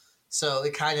Bowl. So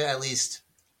it kind of at least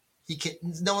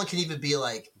no one can even be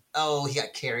like, oh, he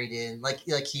got carried in, like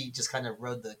he just kind of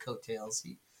rode the coattails.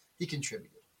 He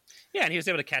contributed. Yeah, and he was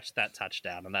able to catch that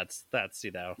touchdown, and that's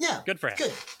Yeah, good for him.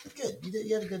 Good.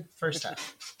 You had a good first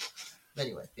half.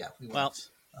 Anyway, yeah, we went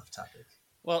off topic.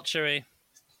 Well, Chewy,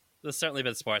 this has certainly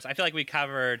been sports. I feel like we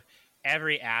covered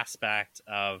every aspect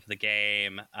of the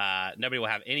game. Nobody will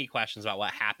have any questions about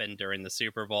what happened during the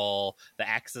Super Bowl, the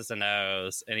X's and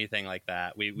O's, anything like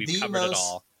that. We've covered it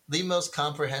all. The most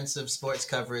comprehensive sports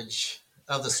coverage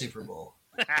of the Super Bowl.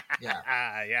 Yeah.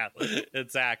 Yeah,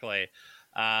 exactly.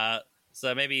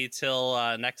 So maybe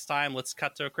till next time, let's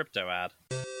cut to a crypto ad.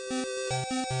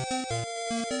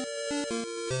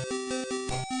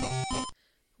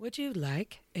 Would you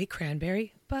like a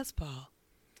cranberry buzzball?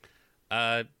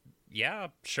 Yeah,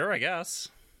 sure, I guess.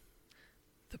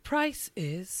 The price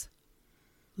is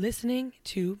listening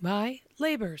to my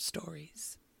labor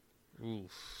stories.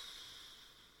 Oof.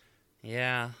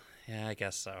 Yeah, I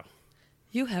guess so.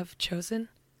 You have chosen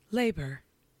labor.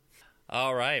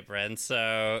 All right, Bren.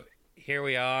 So here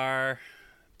we are,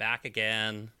 back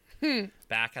again,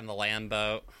 back on the land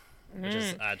boat, which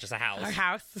is just a house. Our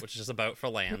house. Which is just a boat for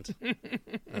land,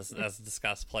 as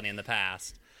discussed plenty in the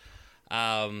past.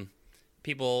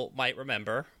 People might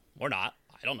remember, or not,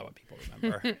 I don't know what people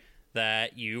remember,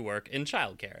 that you work in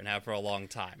childcare and have for a long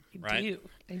time, right?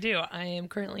 I do. I am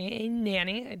currently a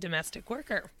nanny, a domestic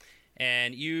worker.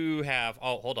 And you have,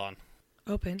 hold on.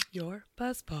 Open your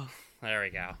buzzball. There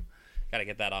we go. Got to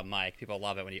get that on mic. People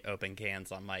love it when you open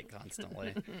cans on mic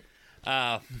constantly.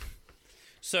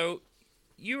 So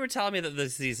you were telling me that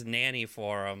there's these nanny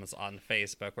forums on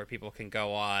Facebook where people can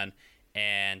go on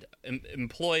and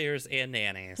employers and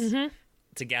nannies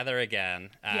together again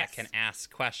can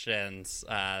ask questions,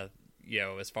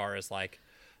 as far as like,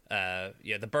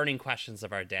 the burning questions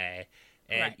of our day.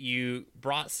 And you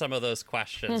brought some of those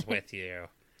questions with you.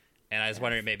 And I was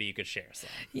wondering maybe you could share some.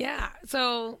 Yeah.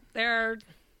 So there are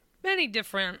many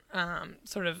different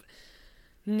sort of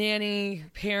nanny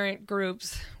parent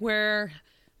groups where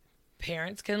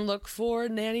parents can look for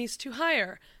nannies to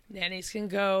hire. Nannies can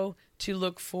go to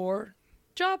look for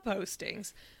job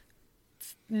postings.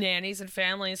 Nannies and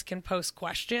families can post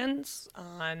questions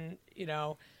on,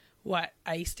 what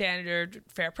a standard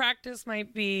fair practice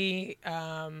might be,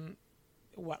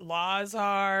 what laws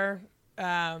are,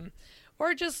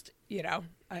 or just,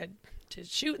 to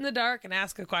shoot in the dark and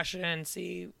ask a question and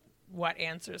see what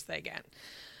answers they get.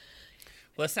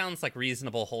 Well, this sounds like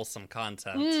reasonable, wholesome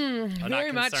content. I'm not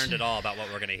concerned at all about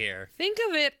what we're going to hear. Think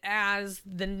of it as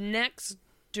the next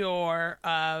door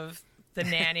of the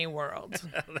nanny world.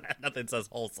 Nothing says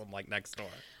wholesome like next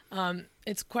door.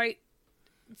 It's quite...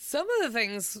 Some of the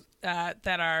things that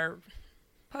are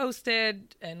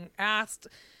posted and asked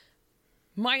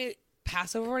might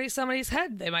pass over somebody's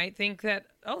head. They might think that,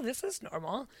 this is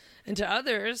normal. And to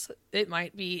others, it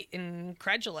might be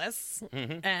incredulous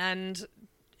and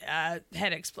head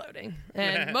exploding.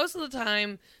 And most of the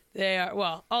time,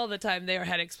 all the time, they are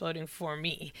head exploding for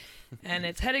me. And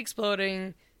it's head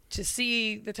exploding to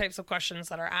see the types of questions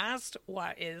that are asked,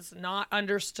 what is not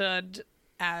understood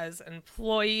as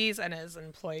employees and as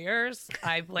employers.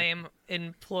 I blame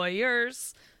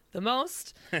employers the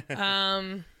most.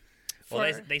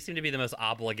 Well, they seem to be the most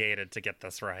obligated to get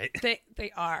this right.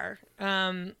 They are.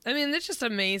 There's just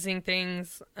amazing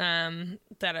things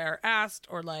that are asked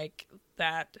or like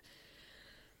that.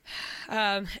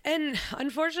 And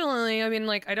unfortunately,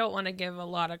 I don't want to give a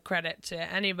lot of credit to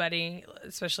anybody,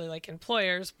 especially like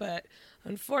employers, but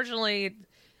unfortunately,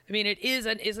 it is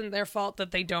and isn't their fault that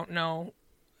they don't know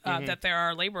that there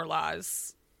are labor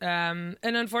laws. And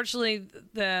unfortunately,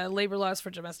 the labor laws for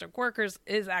domestic workers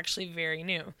is actually very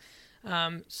new.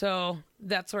 So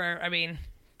that's where,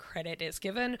 credit is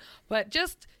given. But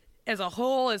just as a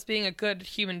whole, as being a good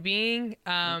human being,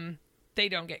 they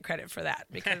don't get credit for that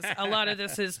because a lot of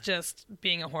this is just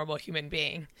being a horrible human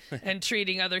being and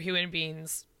treating other human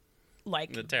beings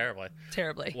like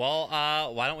terribly. Well,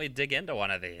 why don't we dig into one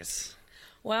of these?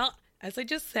 Well, as I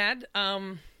just said,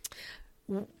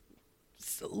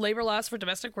 labor laws for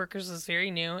domestic workers is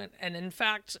very new and in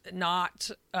fact not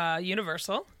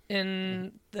universal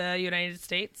in the United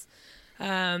States.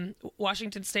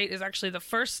 Washington State is actually the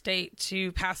first state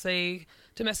to pass a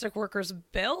domestic workers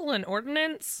bill, an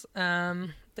ordinance.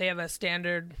 They have a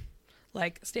standard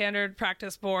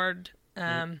practice board,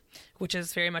 which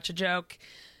is very much a joke.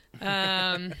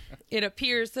 It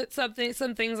appears that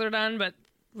some things are done, but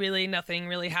really nothing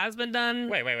really has been done.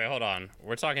 Wait, hold on.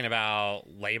 We're talking about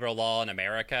labor law in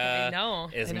America. I know.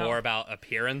 More about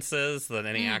appearances than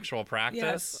any actual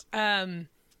practice. Yes.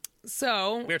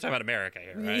 So we're talking about America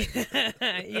here, right?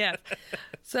 Yes.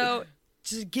 So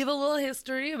to give a little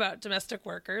history about domestic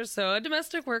workers. So a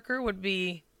domestic worker would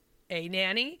be a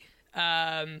nanny,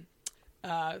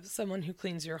 someone who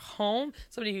cleans your home,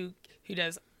 somebody who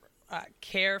does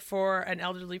care for an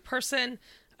elderly person.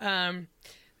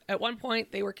 At one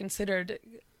point, they were considered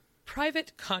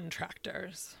private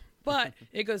contractors, but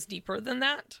it goes deeper than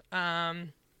that.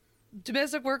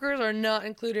 Domestic workers are not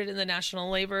included in the National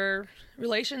Labor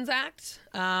Relations Act,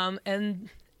 and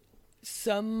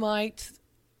some might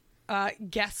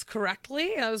guess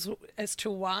correctly as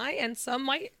to why, and some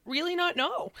might really not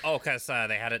know. Oh, because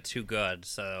they had it too good,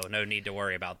 so no need to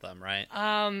worry about them, right?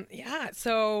 Yeah,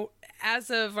 so as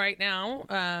of right now,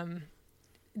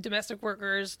 domestic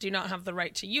workers do not have the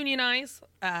right to unionize.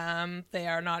 They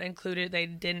are not included. They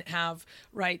didn't have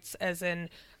rights as in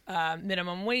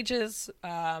minimum wages,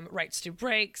 rights to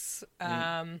breaks,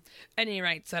 any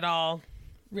rights at all,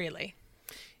 really.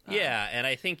 Yeah, and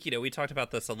I think, we talked about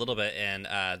this a little bit in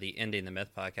the Ending the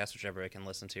Myth podcast, which everybody can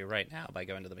listen to right now by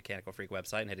going to the Mechanical Freak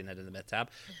website and hitting that in the Myth tab.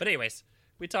 But anyways,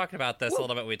 we talked about this a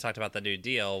little bit. We talked about the New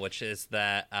Deal, which is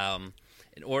that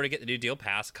in order to get the New Deal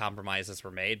passed, compromises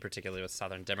were made, particularly with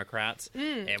Southern Democrats.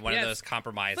 And one of those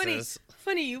compromises...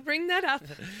 Funny you bring that up.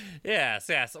 Yes.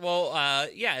 Well,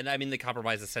 and I mean, the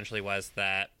compromise essentially was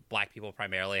that black people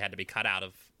primarily had to be cut out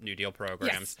of New Deal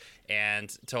programs, and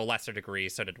to a lesser degree,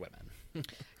 so did women.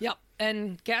 Yep.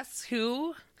 And guess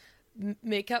who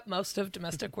make up most of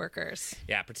domestic workers?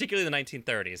 Yeah, particularly the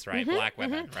 1930s, right? Black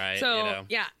women, right? So,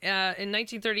 in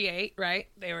 1938, right,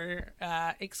 they were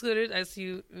excluded, as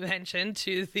you mentioned,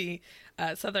 to the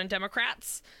Southern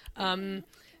Democrats.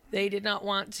 They did not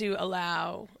want to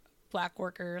allow black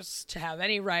workers to have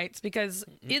any rights because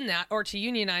in that, or to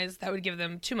unionize, that would give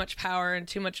them too much power and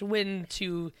too much wind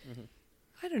to,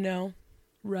 I don't know,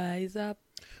 rise up.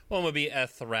 Well, it would be a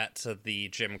threat to the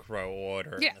Jim Crow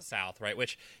order in the South, right?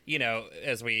 Which,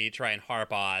 as we try and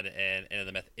harp on in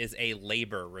the myth, is a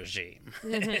labor regime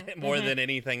more than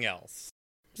anything else.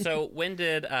 So when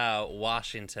did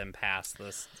Washington pass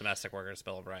this Domestic Workers'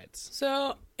 Bill of Rights?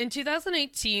 So in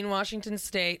 2018, Washington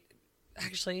State,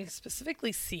 actually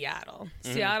specifically Seattle.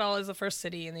 Seattle is the first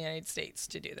city in the United States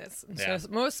to do this. And so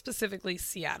most specifically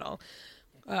Seattle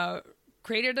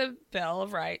created a Bill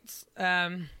of Rights.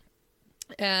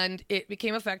 And it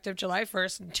became effective July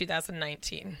 1st in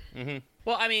 2019.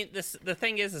 Well, I mean, the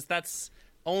thing is that's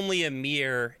only a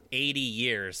mere 80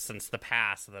 years since the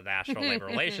pass of the National Labor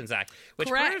Relations Act, which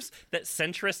proves that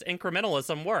centrist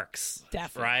incrementalism works.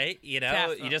 Definitely. Right?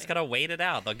 You just got to wait it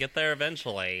out. They'll get there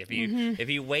eventually. If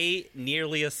you wait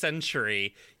nearly a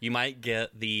century, you might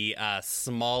get the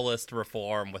smallest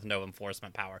reform with no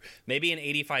enforcement power. Maybe in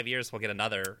 85 years we'll get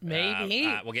another.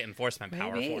 We'll get enforcement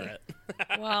power for it.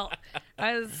 Well,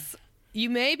 as you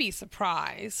may be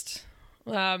surprised,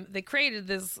 they created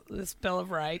this Bill of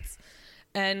Rights.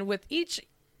 And with each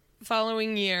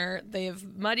following year, they have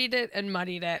muddied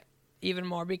it even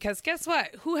more because guess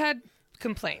what? Who had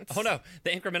complaints? Oh, no. The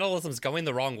incrementalism's going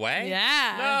the wrong way?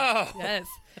 Yeah. No.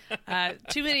 Yes.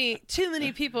 Too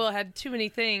many people had too many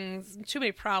things, too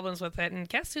many problems with it. And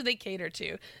guess who they cater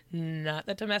to? Not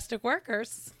the domestic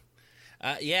workers.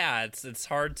 It's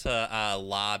hard to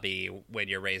lobby when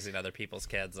you're raising other people's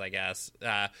kids, I guess.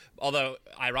 Although,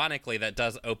 ironically, that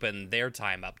does open their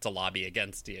time up to lobby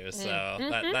against you, so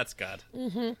that's good.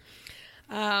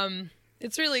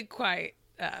 It's really quite,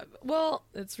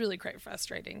 it's really quite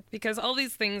frustrating because all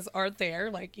these things are there.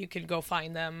 Like, you can go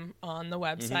find them on the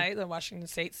website, the Washington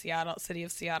State, City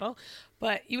of Seattle,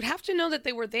 but you would have to know that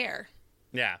they were there.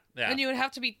 Yeah. And you would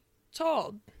have to be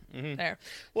told. There.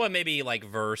 Well, maybe like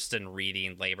versed in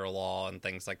reading labor law and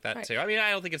things like that too. I mean,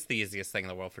 I don't think it's the easiest thing in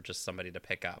the world for just somebody to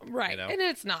pick up. Right. And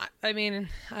it's not. I mean,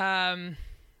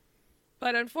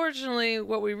 but unfortunately,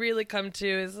 what we really come to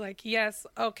is like, yes,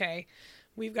 okay,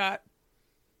 we've got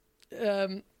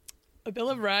a Bill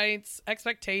of Rights,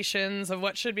 expectations of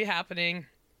what should be happening.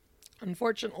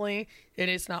 Unfortunately, it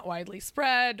is not widely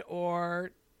spread,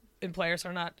 or employers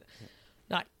are not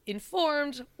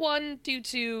informed. One, due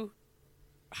to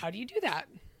how do you do that?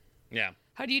 Yeah.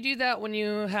 How do you do that when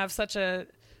you have such a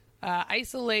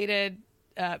isolated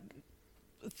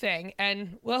thing?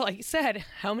 And, well, like you said,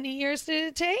 how many years did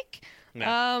it take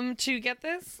to get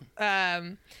this?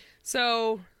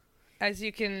 So, as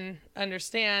you can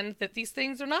understand, that these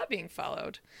things are not being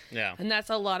followed. Yeah. And that's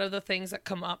a lot of the things that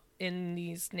come up in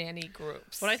these nanny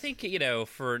groups. Well, I think,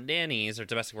 for nannies or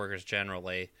domestic workers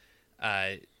generally,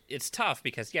 it's tough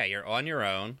because, you're on your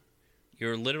own.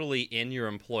 You're literally in your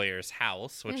employer's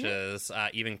house, which is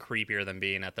even creepier than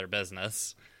being at their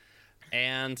business.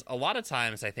 And a lot of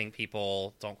times, I think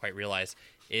people don't quite realize,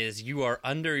 is you are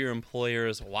under your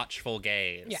employer's watchful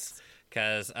gaze. Yes.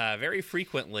 Because very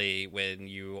frequently when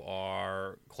you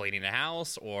are cleaning a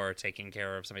house or taking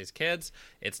care of somebody's kids,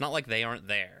 it's not like they aren't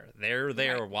there. They're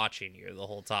there watching you the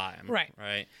whole time.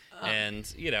 Right. And,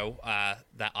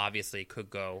 that obviously could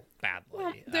go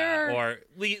badly. Well, or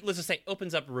let's just say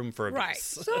opens up room for abuse. Right.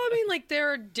 So, I mean, like,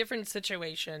 there are different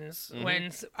situations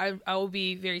when I will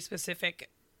be very specific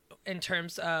in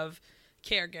terms of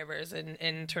caregivers and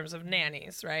in terms of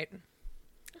nannies, right?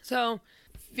 So,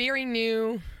 very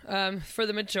new for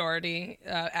the majority,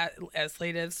 as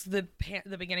late as the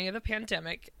beginning of the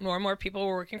pandemic. More and more people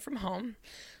were working from home.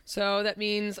 So that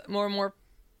means more and more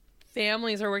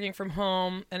families are working from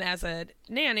home. And as a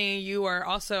nanny, you are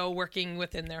also working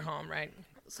within their home, right?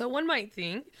 So one might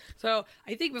think. So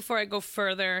I think before I go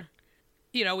further,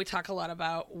 we talk a lot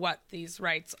about what these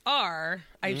rights are.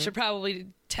 I should probably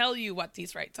tell you what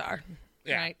these rights are.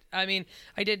 Yeah. Right. I mean,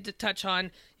 I did touch on,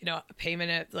 a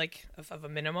payment of a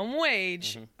minimum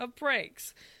wage, of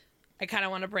breaks. I kind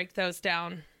of want to break those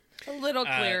down a little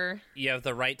clearer. You have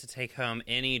the right to take home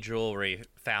any jewelry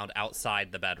found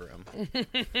outside the bedroom.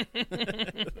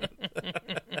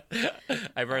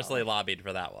 I personally lobbied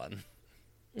for that one.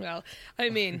 Well, I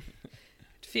mean,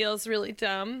 it feels really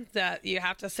dumb that you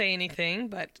have to say anything,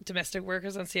 but domestic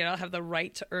workers in Seattle have the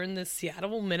right to earn the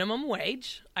Seattle minimum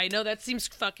wage. I know that seems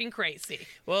fucking crazy.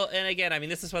 Well, and again, I mean,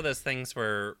 this is one of those things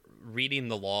where reading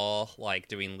the law, like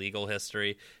doing legal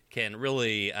history, can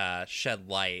really shed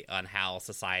light on how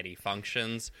society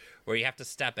functions, where you have to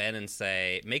step in and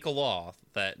say, make a law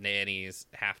that nannies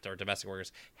or domestic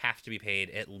workers have to be paid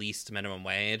at least minimum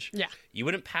wage. Yeah. You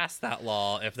wouldn't pass that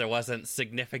law if there wasn't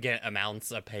significant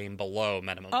amounts of paying below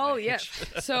minimum wage. Oh, yes.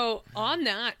 So on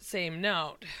that same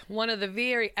note,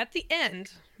 at the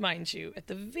end, mind you, at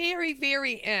the very,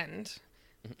 very end,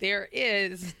 there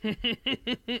is,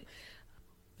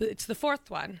 it's the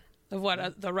fourth one of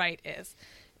what the right is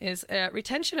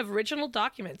retention of original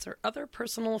documents or other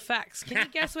personal effects. Can you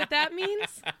guess what that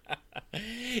means?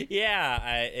 Yeah,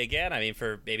 I mean,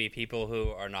 for maybe people who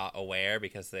are not aware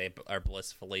because they are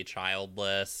blissfully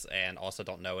childless and also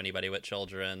don't know anybody with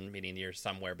children, meaning you're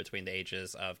somewhere between the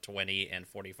ages of 20 and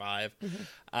 45.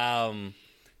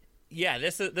 Yeah,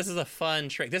 this is a fun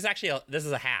trick. This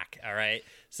is a hack, all right?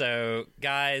 So,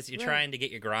 guys, you're trying to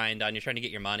get your grind on. You're trying to get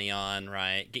your money on,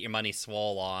 right? Get your money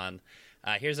swole on.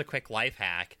 Here's a quick life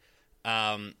hack.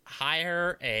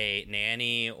 Hire a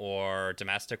nanny or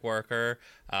domestic worker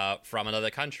from another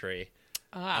country.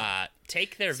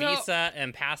 Take their visa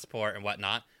and passport and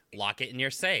whatnot. Lock it in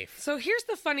your safe. So here's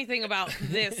the funny thing about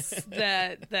this,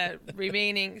 the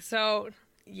remaining. So,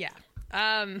 yeah.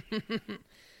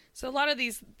 So a lot of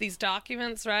these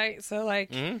documents, right? So,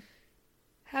 like,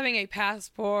 having a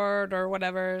passport or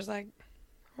whatever is like,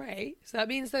 right. So that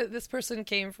means that this person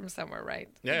came from somewhere, right?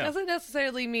 Yeah. It doesn't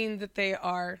necessarily mean that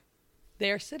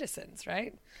they're citizens,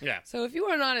 right? Yeah. So if you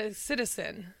are not a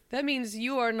citizen, that means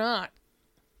you are not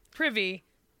privy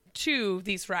to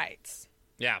these rights.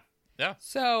 Yeah. Yeah.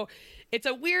 So it's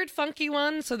a weird, funky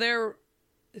one. So the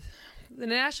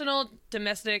National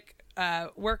Domestic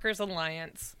Workers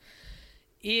Alliance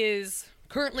is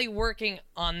currently working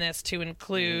on this to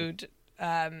include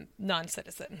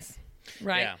non-citizens,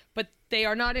 right? Yeah. But they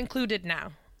are not included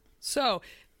now. So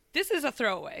this is a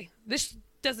throwaway. This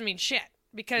doesn't mean shit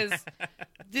because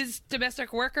this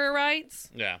domestic worker rights,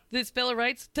 this Bill of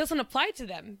Rights doesn't apply to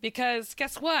them because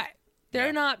guess what?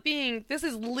 They're not being, this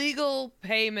is legal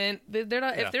payment. They're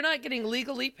not, if they're not getting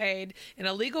legally paid in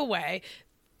a legal way,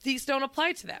 these don't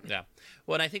apply to them. Yeah.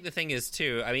 Well, and I think the thing is,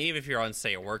 too, I mean, even if you're on,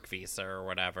 say, a work visa or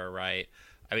whatever, right?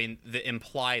 I mean, the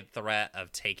implied threat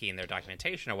of taking their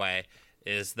documentation away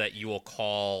is that you will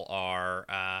call our,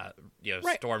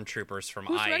 stormtroopers from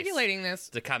Who's ICE regulating this?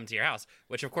 to come to your house,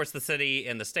 which, of course, the city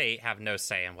and the state have no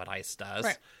say in what ICE does.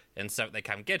 Right. And so if they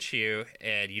come get you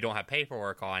and you don't have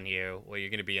paperwork on you, well, you're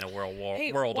going to be in a world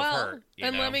of hurt.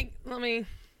 And let me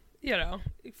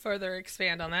further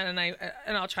expand on that,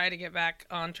 and I'll try to get back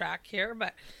on track here.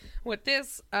 But with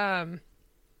this,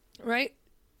 right?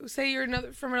 Say you're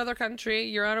from another country,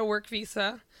 you're on a work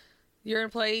visa, your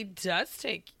employee does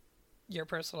take your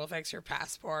personal effects, your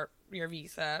passport, your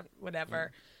visa,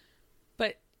 whatever.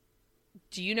 But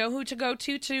do you know who to go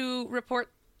to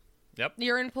report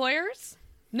your employers?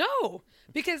 No,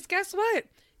 because guess what?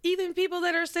 Even people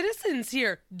that are citizens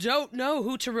here don't know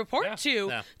who to report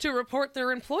to report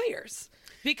their employers.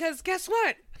 Because guess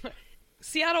what?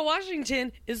 Seattle,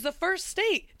 Washington is the first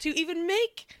state to even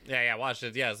make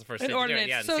Washington, it's the first an state ordinance.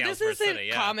 to do it. So Seattle's this isn't city,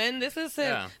 common. This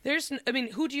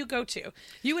isn't, who do you go to?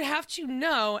 You would have to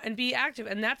know and be active.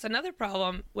 And that's another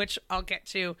problem, which I'll get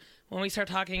to when we start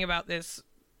talking about this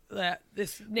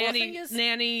this thing is-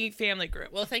 nanny family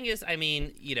group. Well, the thing is, I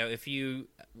mean, if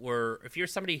you're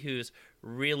somebody who's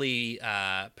really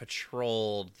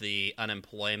patrolled the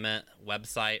unemployment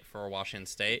website for Washington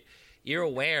State, you're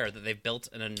aware that they've built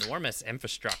an enormous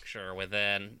infrastructure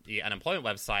within the unemployment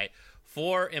website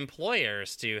for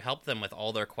employers to help them with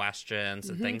all their questions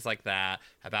and things like that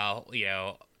about,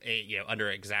 under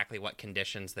exactly what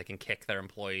conditions they can kick their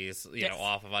employees,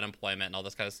 off of unemployment and all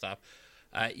this kind of stuff.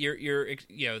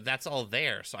 That's all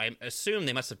there. So I assume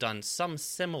they must have done some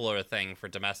similar thing for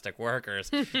domestic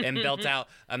workers and built out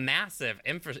a massive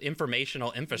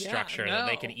informational infrastructure that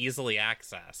they can easily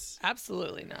access.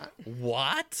 Absolutely not.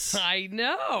 What? I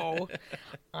know.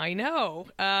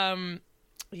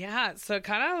 Yeah, so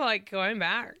kind of like going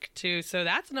back to, so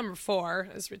that's number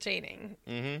 4 is retaining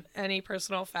any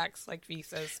personal effects like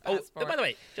visas, passport. Oh, by the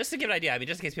way, just to give an idea, I mean,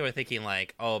 just in case people are thinking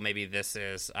like, oh, maybe this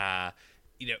is,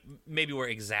 maybe we're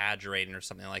exaggerating or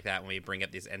something like that when we bring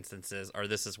up these instances, or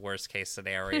this is worst case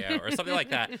scenario or something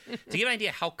like that. To give an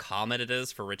idea how common it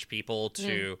is for rich people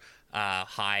to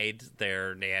hide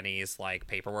their nannies, like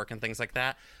paperwork and things like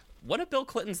that. One of Bill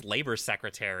Clinton's labor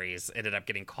secretaries ended up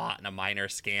getting caught in a minor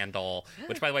scandal,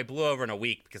 which, by the way, blew over in a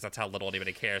week because that's how little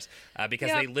anybody cares.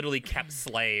 Because they literally kept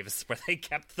slaves where they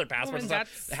kept their passports and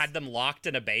stuff, had them locked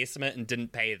in a basement and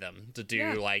didn't pay them to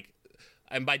do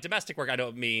and by domestic work, I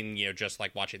don't mean, just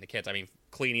like watching the kids. I mean,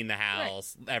 cleaning the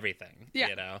house, everything,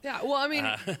 Yeah. Well, I mean,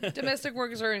 domestic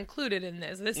workers are included in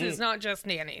this. This is not just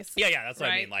nannies. Yeah, that's what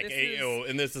I mean. Like,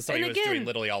 and this is somebody who was doing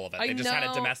literally all of it. They just had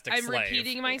a domestic slave. I'm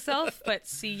repeating myself, but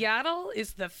Seattle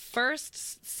is the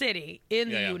first city in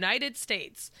the United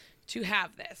States to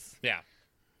have this. Yeah.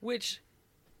 Which,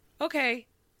 okay,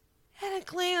 at a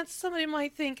glance, somebody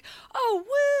might think, oh,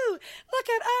 woo, look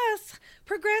at us,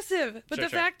 progressive. But the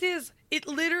fact is, it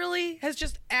literally has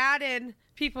just added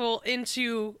people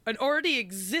into an already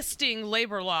existing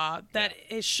labor law that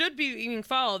it should be being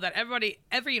followed, that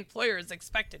every employer is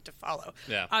expected to follow.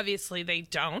 Yeah. Obviously, they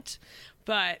don't.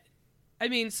 But, I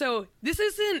mean, so this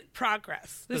isn't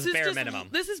progress. This is bare minimum.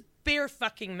 This is bare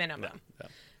fucking minimum. Yeah.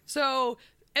 So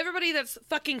everybody that's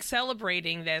fucking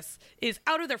celebrating this is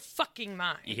out of their fucking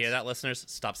mind. You hear that, listeners?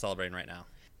 Stop celebrating right now.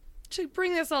 To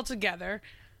bring this all together,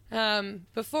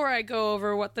 before I go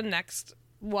over what the next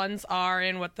ones are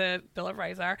and what the Bill of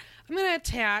Rights are, I'm going to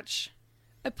attach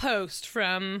a post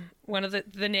from one of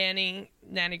the nanny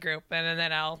group, and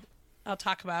then I'll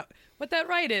talk about what that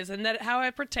right is and how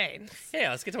it pertains.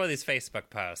 Yeah, let's get to one of these Facebook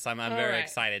posts. I'm very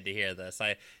excited to hear this.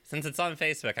 Since it's on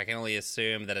Facebook, I can only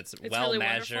assume that it's well really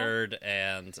measured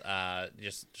and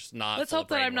just not. Let's hope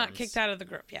that I'm not kicked out of the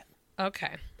group yet.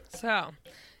 Okay, so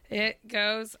it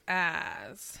goes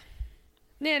as: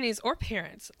 nannies or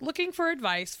parents looking for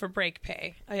advice for break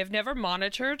pay. I have never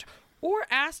monitored or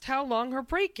asked how long her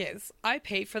break is. I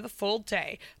pay for the full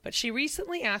day, but she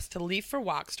recently asked to leave for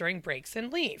walks during breaks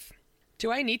and leave.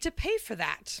 Do I need to pay for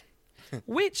that?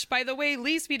 Which, by the way,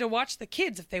 leaves me to watch the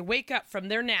kids if they wake up from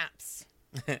their naps.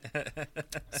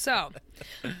 So,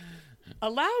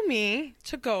 allow me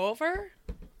to go over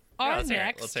our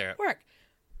next work.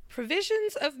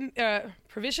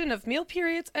 Provision of meal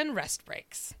periods and rest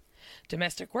breaks.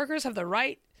 Domestic workers have the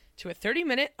right to a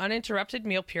 30-minute uninterrupted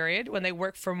meal period when they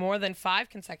work for more than 5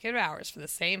 consecutive hours for the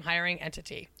same hiring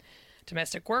entity.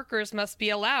 Domestic workers must be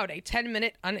allowed a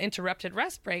 10-minute uninterrupted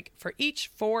rest break for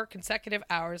each 4 consecutive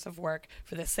hours of work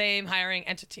for the same hiring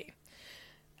entity.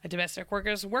 A domestic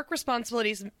worker's work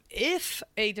responsibilities, if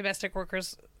a domestic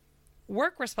worker's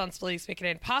work responsibilities make it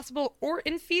impossible or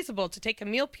infeasible to take a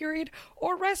meal period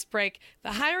or rest break,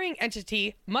 the hiring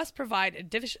entity must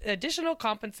provide additional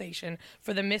compensation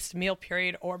for the missed meal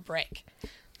period or break.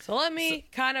 So let me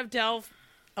kind of delve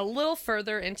a little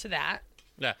further into that.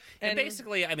 Yeah. And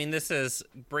basically, I mean, this is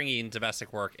bringing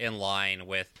domestic work in line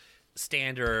with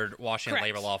standard Washington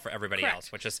labor law for everybody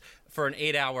else, which is for an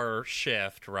 8-hour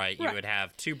shift, right? You would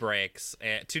have 2 breaks,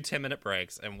 2 10-minute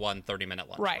breaks, and 1 30-minute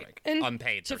lunch break. And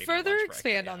unpaid 30-minute to further lunch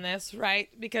expand break. on this, right?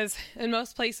 Because in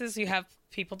most places you have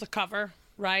people to cover,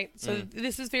 right? So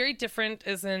this is very different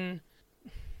as in,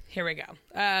 here we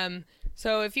go.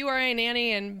 So if you are a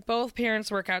nanny and both parents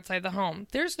work outside the home,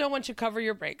 there's no one to cover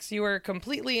your breaks. You are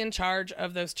completely in charge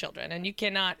of those children, and you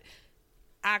cannot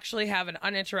actually have an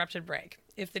uninterrupted break.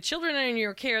 If the children are in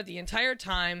your care the entire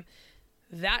time,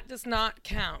 that does not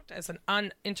count as an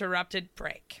uninterrupted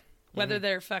break. Whether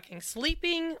they're fucking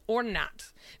sleeping or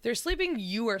not. If they're sleeping,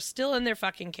 you are still in their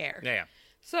fucking care. Yeah.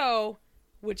 So,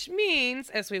 which means,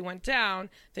 as we went down,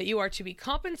 that you are to be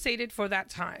compensated for that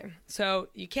time. So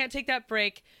you can't take that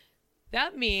break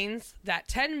that means that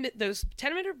those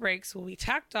 10-minute breaks will be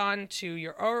tacked on to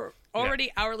your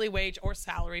already hourly wage or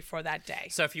salary for that day.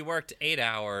 So if you worked 8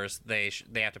 hours, they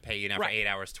have to pay you now for 8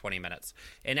 hours, 20 minutes.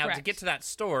 And now to get to that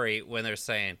story, when they're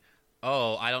saying,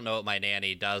 oh, I don't know what my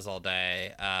nanny does all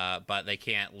day, but they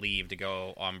can't leave to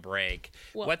go on break.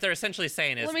 Well, what they're essentially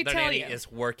saying is their nanny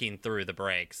is working through the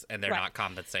breaks, and they're not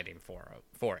compensating for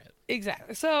it.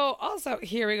 Exactly. So also,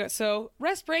 here we go. So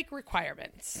rest break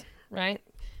requirements, right?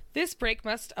 This break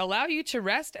must allow you to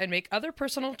rest and make other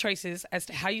personal choices as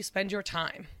to how you spend your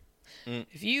time.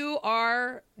 If you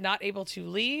are not able to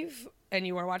leave and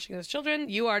you are watching those children,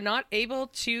 you are not able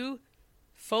to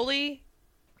fully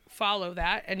follow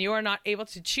that, and you are not able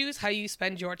to choose how you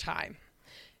spend your time.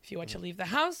 If you want to leave the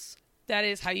house, that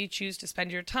is how you choose to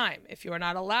spend your time. If you are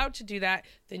not allowed to do that,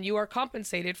 then you are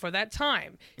compensated for that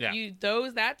time. Yeah.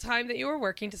 That time that you are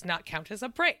working does not count as a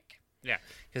break. Yeah,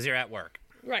 because you're at work.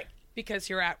 Right, because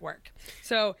you're at work.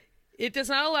 So it does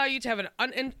not allow you to have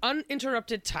an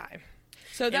uninterrupted time.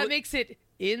 So that makes it,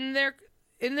 in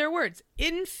their words,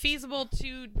 infeasible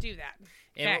to do that.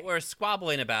 And what we're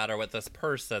squabbling about, or what this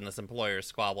employer is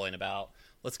squabbling about,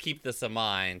 let's keep this in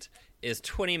mind, is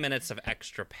 20 minutes of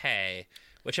extra pay,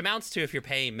 which amounts to, if you're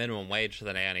paying minimum wage for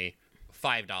the nanny,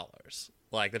 $5.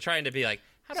 Like, they're trying to be like,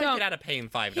 how do I get out of paying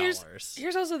 $5?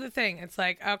 Here's also the thing. It's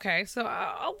like, okay, so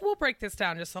we'll break this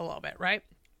down just a little bit, right?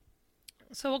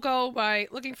 So we'll go by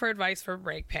looking for advice for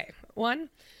break pay. One,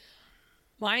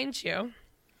 mind you,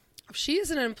 if she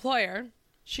is an employer,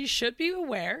 she should be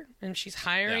aware, and she's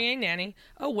hiring a nanny,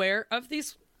 aware of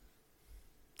these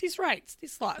rights,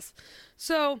 these laws.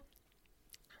 So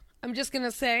I'm just going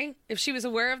to say, if she was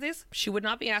aware of this, she would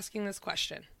not be asking this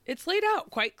question. It's laid out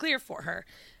quite clear for her,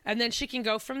 and then she can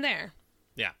go from there.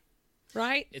 Yeah.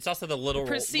 Right? It's also the literal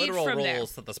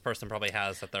rules that this person probably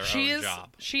has at their own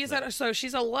job. So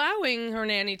she's allowing her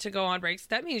nanny to go on breaks.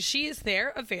 That means she is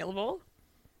there, available,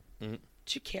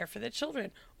 to care for the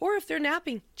children. Or if they're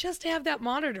napping, just to have that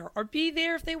monitor, or be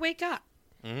there if they wake up.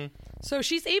 So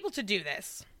she's able to do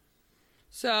this.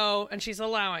 So, and she's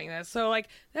allowing this. So, like,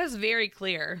 that's very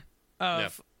clear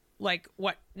of, like,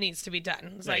 what needs to be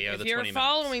done. It's like, if you're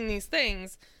following these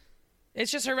things,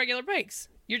 it's just her regular breaks.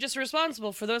 You're just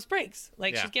responsible for those breaks.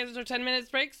 Like, she gives her 10 minutes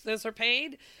breaks. Those are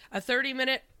paid. A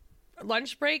 30-minute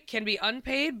lunch break can be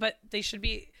unpaid, but they should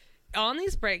be, on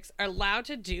these breaks, are allowed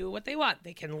to do what they want.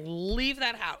 They can leave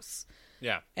that house.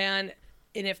 Yeah. And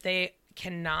if they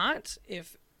cannot,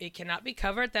 if it cannot be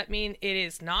covered, that means it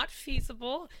is not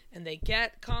feasible, and they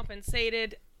get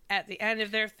compensated at the end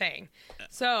of their thing.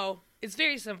 So it's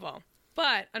very simple.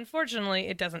 But unfortunately,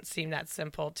 it doesn't seem that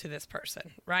simple to this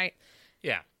person, right?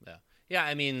 Yeah,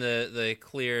 I mean,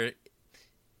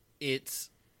 it's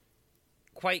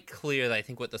quite clear that I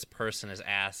think what this person is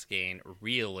asking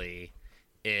really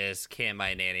is, can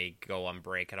my nanny go on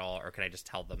break at all, or can I just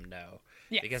tell them no?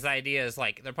 Yes. Because the idea is,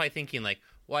 like, they're probably thinking, like,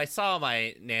 well, I saw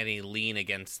my nanny lean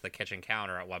against the kitchen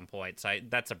counter at one point, so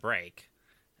that's a break.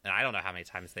 And I don't know how many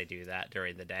times they do that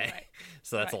during the day. Right.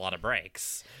 So that's a lot of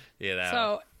breaks, you know?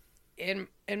 So in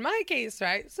my case,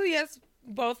 right, so yes,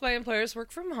 both my employers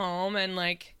work from home, and,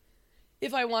 like,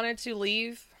 if I wanted to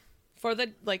leave for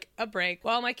a break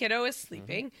while my kiddo is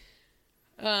sleeping,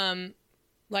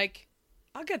 like,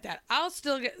 I'll get that. I'll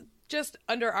still get, just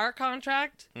under our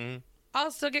contract,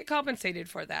 I'll still get compensated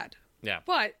for that. Yeah.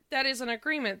 But that is an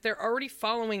agreement. They're already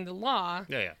following the law.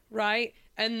 Yeah. Right?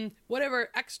 And whatever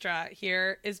extra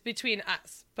here is between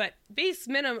us. But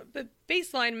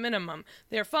baseline minimum,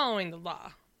 they're following the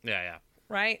law. Yeah.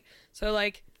 Right? So,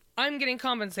 like, I'm getting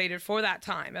compensated for that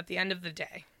time at the end of the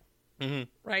day.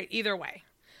 Right? Either way.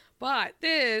 But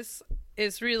this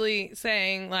is really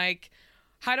saying, like,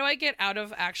 how do I get out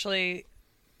of actually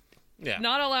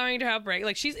not allowing her to have break?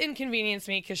 Like, she's inconvenienced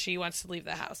me because she wants to leave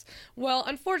the house. Well,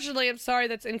 unfortunately, I'm sorry,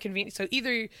 that's inconvenient. So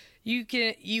either you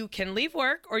can leave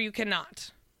work, or you cannot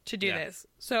to do this.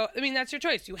 So, I mean, that's your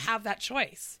choice. You have that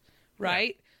choice,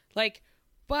 right? Yeah. Like,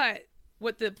 but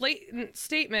what the blatant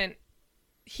statement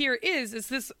here is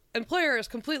this employer is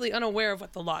completely unaware of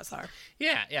what the laws are.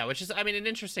 Yeah, which is, I mean, an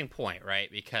interesting point, right?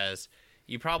 Because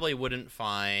you probably wouldn't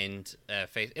find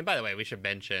and by the way, we should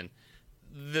mention,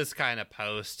 this kind of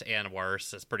post and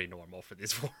worse is pretty normal for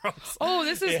these forums. Oh,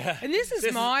 this is and this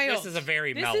is mild. This is a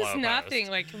very mellow This is nothing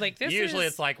post. like this. Usually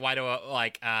it's like, why do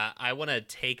I want to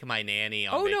take my nanny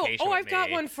on vacation? I've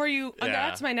got one for you. Yeah.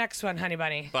 That's my next one, honey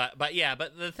bunny. But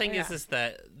the thing is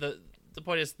that the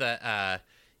point is that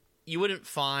you wouldn't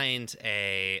find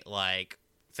a, like,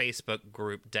 Facebook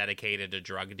group dedicated to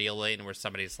drug dealing where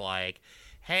somebody's like,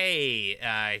 hey,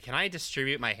 can I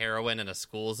distribute my heroin in a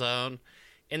school zone?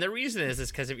 And the reason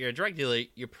is because if you're a drug dealer,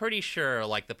 you're pretty sure,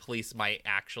 like, the police might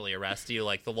actually arrest you,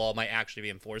 like, the law might actually be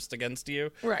enforced against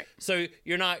you. Right. So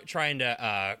you're not trying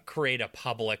to create a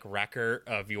public record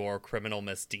of your criminal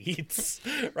misdeeds,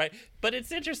 right? But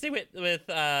it's interesting with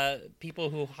people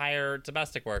who hire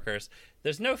domestic workers.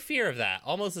 There's no fear of that,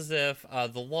 almost as if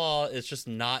the law is just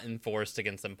not enforced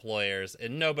against employers,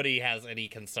 and nobody has any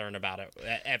concern about it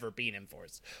ever being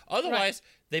enforced. Otherwise,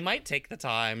 they might take the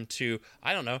time to,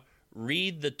 I don't know,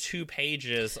 read the 2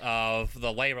 pages of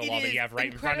the labor law that you have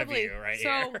right in front of you right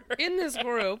here. So in this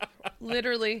group,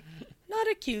 literally not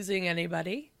accusing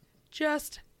anybody,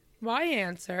 just my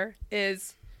answer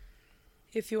is,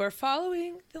 if you are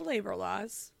following the labor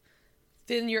laws,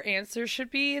 then your answer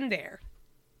should be in there.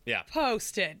 Yeah.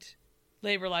 Posted.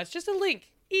 Labor laws. Just a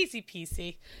link. Easy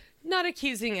peasy. Not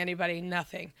accusing anybody,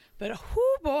 nothing. But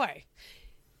whoo boy.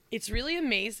 It's really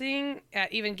amazing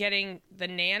at even getting the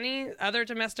nanny, other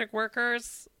domestic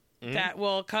workers that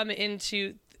will come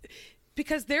into,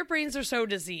 because their brains are so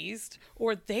diseased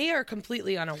or they are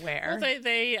completely unaware. Well,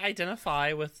 they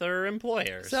identify with their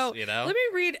employers, So you know? let me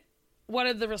read one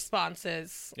of the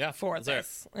responses for let's hear it.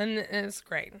 this. And it's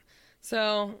great.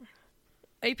 So,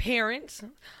 I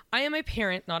am a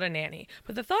parent, not a nanny.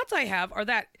 But the thoughts I have are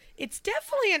that it's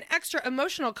definitely an extra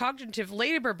emotional cognitive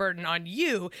labor burden on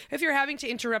you if you're having to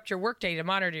interrupt your workday to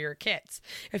monitor your kids.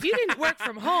 If you didn't work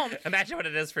from home, Imagine what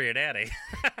it is for your nanny.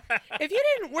 if you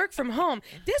didn't work from home,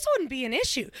 this wouldn't be an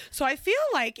issue. So I feel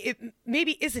like it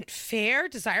maybe isn't fair,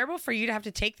 desirable for you to have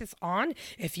to take this on.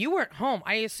 If you weren't home,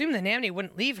 I assume the nanny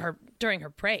wouldn't leave her during her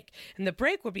break, and the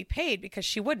break would be paid because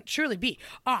she wouldn't truly be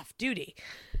off duty.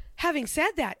 Having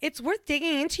said that, it's worth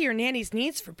digging into your nanny's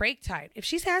needs for break time. If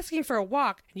she's asking for a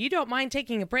walk and you don't mind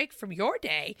taking a break from your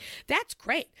day, that's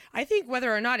great. I think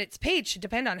whether or not it's paid should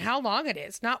depend on how long it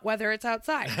is, not whether it's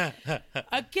outside.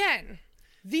 Again,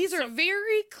 these are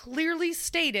very clearly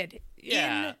stated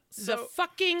in the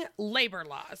fucking labor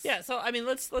laws. Yeah, so I mean,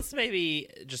 let's maybe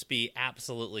just be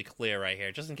absolutely clear right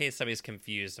here, just in case somebody's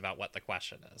confused about what the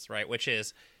question is, right? Which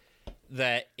is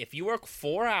that if you work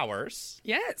 4 hours,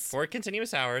 Yes. 4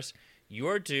 continuous hours, you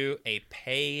are due a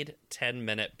paid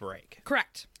 10-minute break.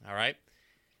 Correct. All right?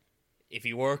 If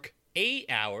you work 8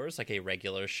 hours, like a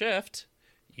regular shift,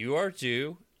 you are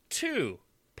due 2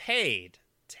 paid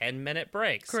 10-minute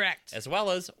breaks. Correct. As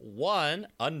well as 1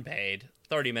 unpaid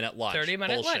 30-minute lunch.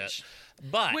 30-minute Bullshit. lunch.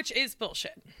 But Which is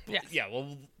bullshit. Yes. yeah,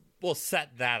 we'll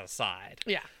set that aside.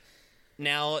 Yeah.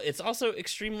 Now, it's also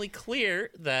extremely clear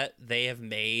that they have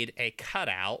made a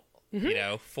cutout, you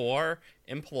know, for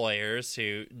employers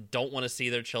who don't want to see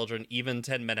their children even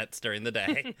 10 minutes during the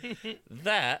day.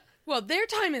 That, Well, their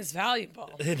time is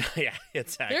valuable. yeah,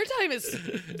 exactly. Their time is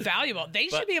valuable. They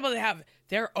should be able to have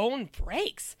their own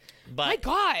breaks. But My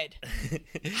God.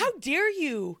 How dare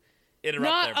you interrupt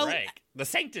not their break. The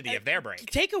sanctity of their break.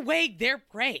 take away their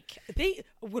break? They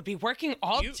would be working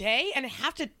all day and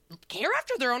have to care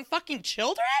after their own fucking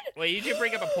children? Well, you do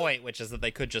bring up a point, which is that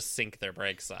they could just sync their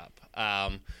breaks up.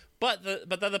 But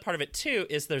the other part of it too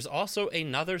is there's also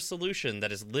another solution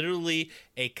that is literally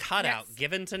a cutout Yes.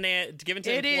 given to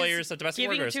It employers is of domestic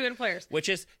giving workers, to employers. which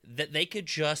is that they could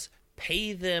just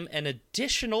pay them an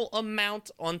additional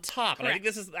amount on top. And I think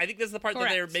this is the part that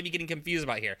they're Correct. maybe getting confused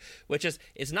about here, which is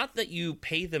it's not that you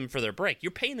pay them for their break.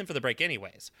 You're paying them for the break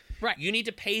anyways. Right. You need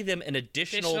to pay them an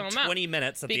additional amount. 20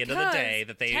 minutes at the end of the day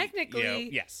that they technically,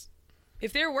 yes.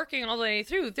 If they're working all the way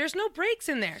through, there's no breaks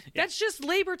in there. That's just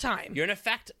labor time. You're in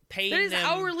effect paying That is them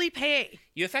hourly pay.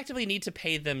 You effectively need to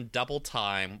pay them double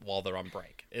time while they're on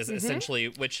break. Is essentially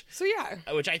which So yeah.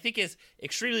 which I think is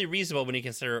extremely reasonable when you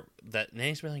consider that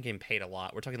nannies really getting paid a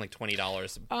lot. We're talking like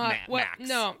 $20 Well, max.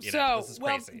 no. You So, know, this is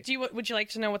crazy. would you like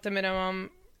to know what the minimum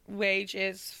wage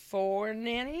is for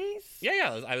nannies?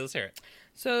 Yeah. Let's hear it.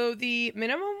 So the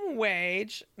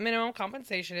minimum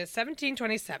compensation is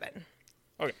 $17.27,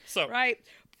 Okay, so right?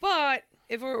 But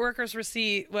if workers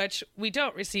receive, which we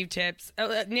don't receive tips,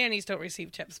 nannies don't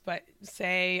receive tips, but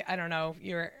say, I don't know,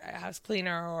 you're a house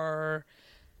cleaner or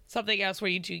something else where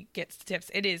you do get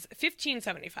tips, it is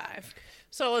 $15.75.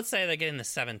 So let's say they're getting the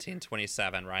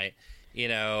 $17.27, right? You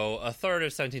know, a third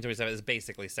of $17.27 is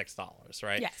basically $6,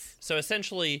 right? Yes. So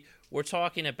essentially, we're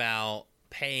talking about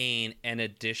paying an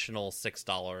additional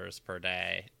 $6 per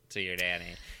day to your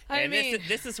nanny, and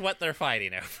this is what they're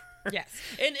fighting over. Yes.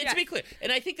 And to be clear,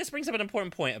 and I think this brings up an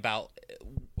important point about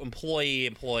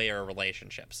employee-employer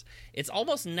relationships. It's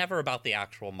almost never about the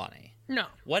actual money. No.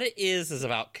 What it is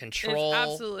about control,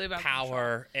 absolutely about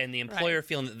power, and the employer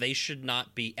feeling that they should not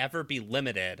ever be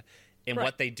limited in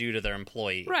what they do to their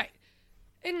employee. Right.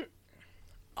 And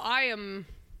I am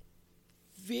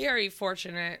very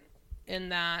fortunate in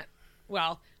that,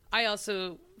 well, I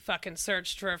also fucking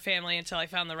searched for a family until I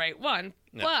found the right one.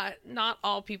 Yeah. But not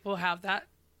all people have that.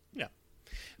 Yeah.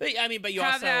 But you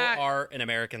Have also that- are an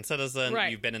American citizen.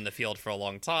 Right. You've been in the field for a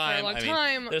long time. For a long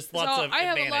time. There's lots so of I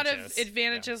have advantages. a lot of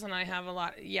advantages, and I have a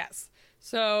lot. Yes.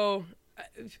 So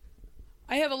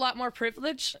I have a lot more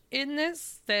privilege in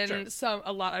this than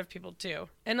a lot of people do,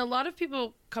 and a lot of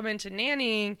people come into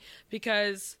nannying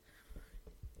because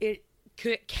it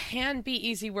can be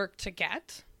easy work to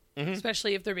get.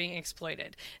 Especially if they're being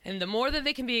exploited. And the more that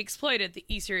they can be exploited, the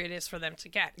easier it is for them to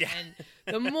get. Yeah.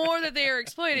 And the more that they are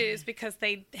exploited is because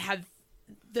they have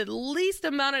the least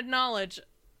amount of knowledge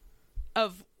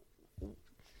of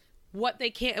what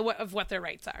they can, of what their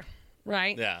rights are.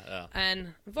 Right? Yeah.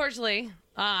 And unfortunately,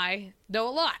 I know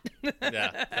a lot.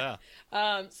 Yeah.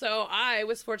 So I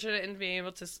was fortunate in being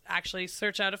able to actually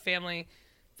search out a family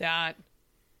that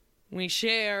we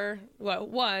share. Well,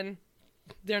 one,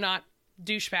 they're not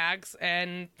douchebags,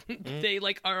 and they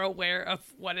are aware of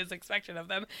what is expected of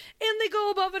them, and they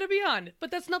go above and beyond. But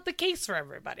that's not the case for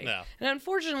everybody. No. And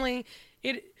unfortunately,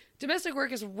 domestic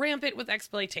work is rampant with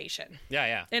exploitation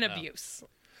Yeah. and abuse.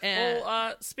 And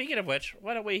Well, speaking of which,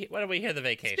 why don't we hear the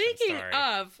vacation speaking story?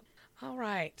 of, all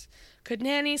right, could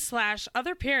nannies /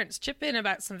 other parents chip in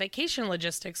about some vacation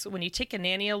logistics when you take a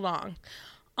nanny along?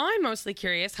 I'm mostly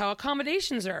curious how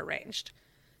accommodations are arranged.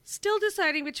 Still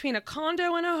deciding between a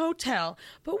condo and a hotel,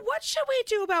 but what should we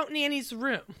do about nanny's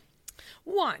room?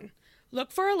 1,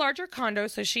 look for a larger condo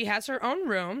so she has her own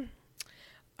room.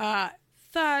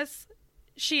 Thus,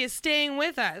 she is staying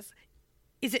with us.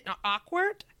 Is it not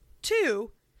awkward? 2,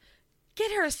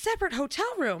 get her a separate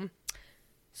hotel room.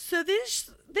 So this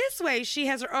way she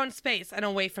has her own space and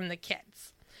away from the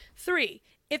kids. 3,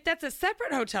 if that's a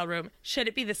separate hotel room, should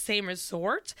it be the same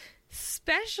resort?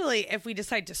 Especially if we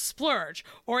decide to splurge,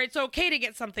 or it's okay to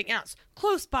get something else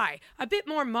close by, a bit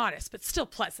more modest, but still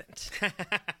pleasant.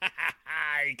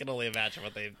 You can only imagine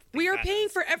what they. We are paying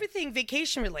for everything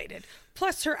vacation related,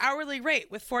 plus her hourly rate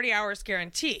with 40 hours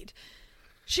guaranteed.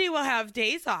 She will have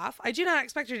days off. I do not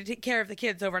expect her to take care of the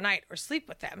kids overnight or sleep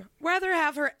with them. Rather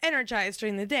have her energized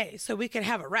during the day so we can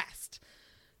have a rest.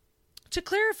 To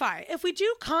clarify, if we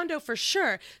do condo for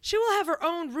sure, she will have her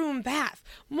own room bath.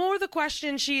 More the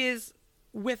question she is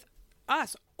with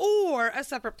us or a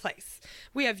separate place.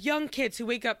 We have young kids who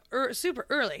wake up super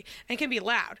early and can be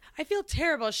loud. I feel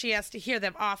terrible she has to hear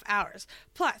them off hours.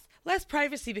 Plus, less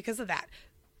privacy because of that.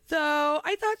 Though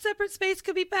I thought separate space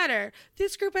could be better.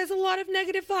 This group has a lot of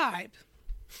negative vibe.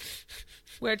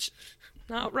 Which,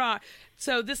 not wrong.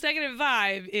 So this negative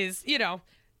vibe is,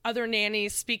 other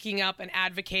nannies speaking up and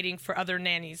advocating for other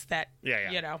nannies that,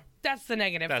 that's the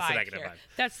negative That's vibe the negative here.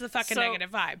 vibe. That's the fucking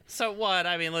negative vibe. So what?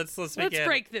 I mean, let's begin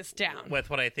break this down. with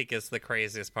what I think is the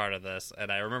craziest part of this.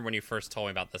 And I remember when you first told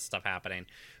me about this stuff happening,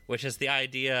 which is the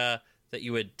idea that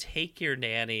you would take your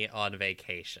nanny on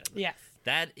vacation. Yes.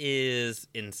 That is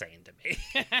insane to me.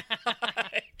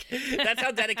 That's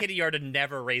how dedicated you are to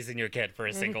never raising your kid for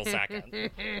a single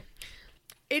second.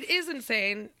 It is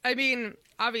insane. I mean,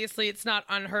 obviously, it's not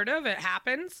unheard of. It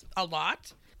happens a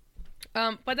lot.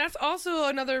 But that's also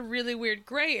another really weird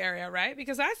gray area, right?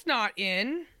 Because that's not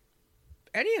in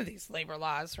any of these labor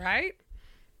laws, right?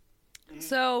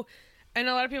 So, and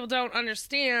a lot of people don't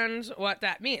understand what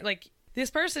that means. Like, this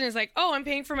person is like, oh, I'm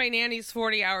paying for my nannies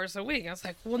 40 hours a week. I was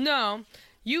like, well, no.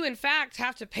 You, in fact,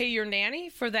 have to pay your nanny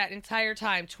for that entire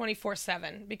time,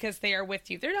 24/7, because they are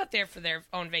with you. They're not there for their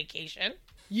own vacation.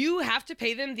 You have to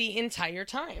pay them the entire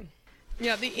time.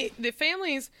 Yeah, the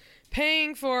families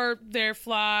paying for their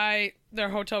flight, their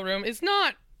hotel room is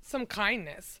not some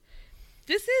kindness.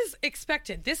 This is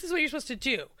expected. This is what you're supposed to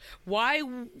do. Why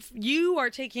you are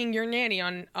taking your nanny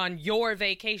on your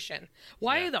vacation?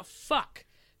 Why the fuck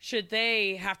should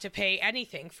they have to pay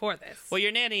anything for this? Well,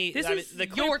 your nanny, the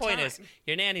clear your point time. is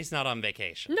your nanny's not on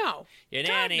vacation. No. Your God,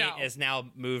 nanny no. is now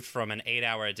moved from an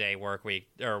 8-hour-a-day work week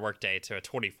or work day to a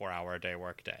 24-hour-a-day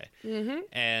work day. Mm-hmm.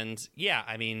 And yeah,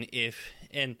 I mean,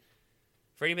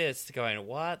 for anybody that's going,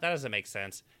 what? That doesn't make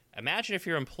sense. Imagine if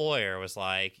your employer was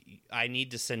like, I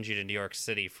need to send you to New York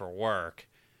City for work.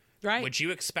 Right. Would you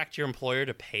expect your employer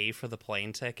to pay for the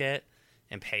plane ticket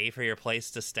and pay for your place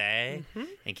to stay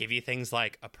and give you things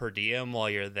like a per diem while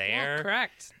you're there? Yeah,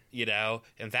 correct.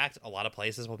 In fact, a lot of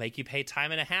places will make you pay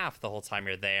time and a half the whole time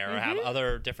you're there or have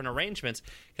other different arrangements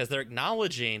because they're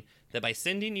acknowledging that by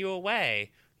sending you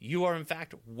away, you are in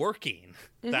fact working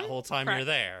that whole time you're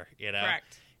there,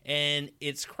 Correct. And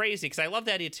it's crazy because I love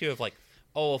the idea too of like,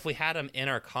 oh, if we had them in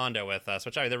our condo with us,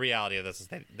 which the reality of this is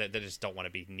they just don't want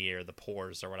to be near the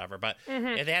pores or whatever. But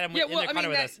if they had them in their condo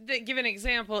with us, give an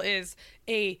example is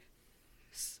a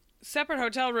separate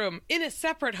hotel room in a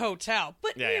separate hotel,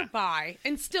 but nearby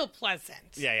and still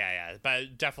pleasant. Yeah.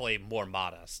 But definitely more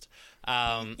modest.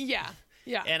 Yeah.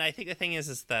 And I think the thing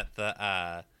is that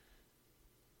the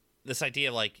this idea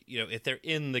of, like, you know, if they're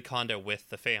in the condo with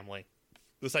the family,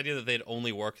 this idea that they'd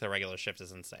only work the regular shift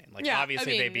is insane. Like,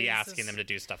 obviously, they'd be asking them to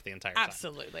do stuff the entire time.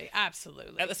 Absolutely. At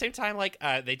the same time, like,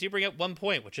 they do bring up one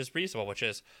point, which is reasonable, which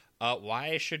is,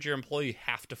 why should your employee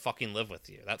have to fucking live with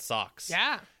you? That sucks.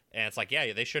 Yeah. And it's like,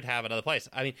 yeah, they should have another place.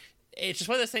 I mean, it's just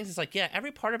one of those things. It's like, yeah,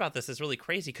 every part about this is really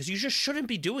crazy because you just shouldn't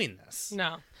be doing this.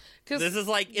 No. This is,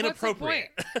 like,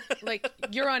 inappropriate. Like,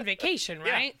 you're on vacation,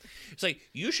 right? Yeah. It's like,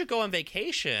 you should go on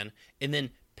vacation and then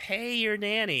pay your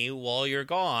nanny while you're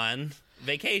gone.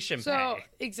 Vacation pay.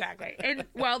 Exactly. And,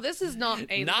 well, this is not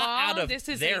a Not law. out of This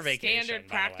is their a vacation, standard by the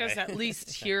practice, way. at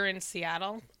least here in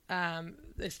Seattle.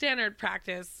 The standard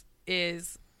practice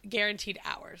is guaranteed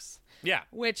hours. Yeah.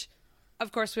 Which,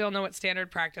 of course, we all know what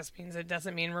standard practice means. It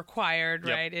doesn't mean required,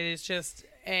 Yep. right? It is just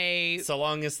a... So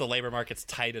long as the labor market's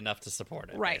tight enough to support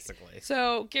it, Right. basically.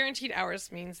 So guaranteed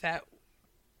hours means that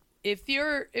if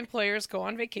your employers go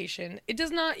on vacation, it does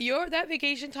not that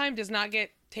vacation time does not get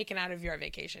taken out of your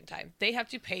vacation time. They have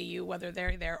to pay you whether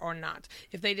they're there or not.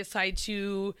 If they decide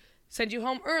to send you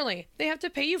home early, they have to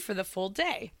pay you for the full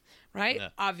day, right? Yeah.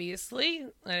 Obviously,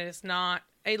 it is not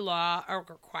a law or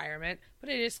requirement, but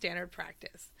it is standard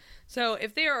practice. So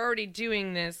if they are already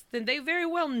doing this, then they very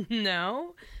well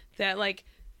know that, like,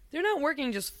 they're not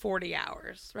working just 40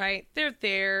 hours, right? They're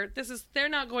there. They're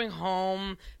not going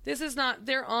home.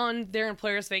 They're on their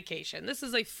employer's vacation. This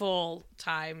is a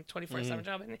full-time 24/7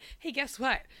 job. And hey, guess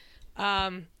what?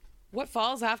 What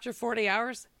falls after 40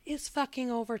 hours is fucking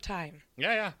overtime.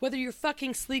 Yeah. Whether you're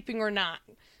fucking sleeping or not.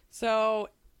 So,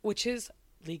 which is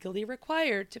legally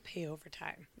required to pay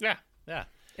overtime. Yeah.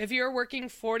 If you're working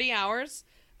 40 hours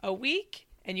a week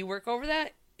and you work over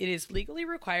that, it is legally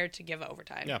required to give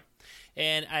overtime. Yeah.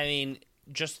 And, I mean,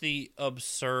 just the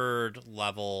absurd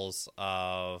levels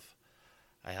of,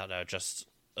 I don't know, just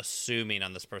assuming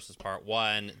on this person's part,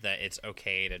 one, that it's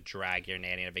okay to drag your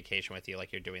nanny on vacation with you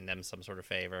like you're doing them some sort of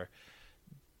favor.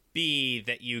 B,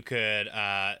 that you could,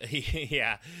 that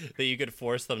you could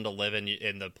force them to live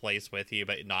in the place with you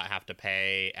but not have to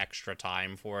pay extra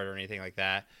time for it or anything like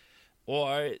that.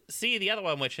 Or C, the other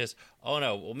one, which is, oh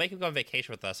no, we'll make them go on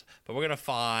vacation with us, but we're going to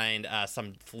find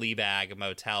some Fleabag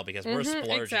motel because we're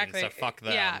splurging, exactly. so fuck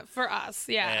them. Yeah, for us,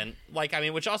 yeah. And, like, I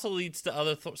mean, which also leads to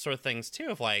other sort of things, too,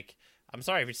 of, like, I'm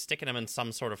sorry, if you're sticking them in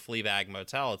some sort of Fleabag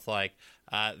motel, it's like,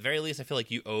 very least, I feel like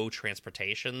you owe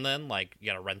transportation then. Like, you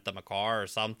got to rent them a car or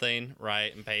something,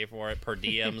 right, and pay for it, per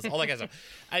diems, all that kind of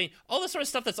stuff. I mean, all the sort of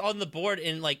stuff that's on the board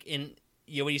in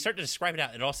when you start to describe it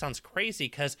out, it all sounds crazy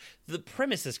because the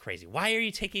premise is crazy. Why are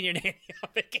you taking your nanny on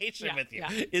vacation with you?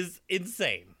 Yeah. Is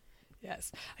insane.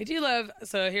 Yes. I do love,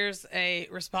 so here's a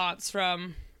response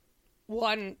from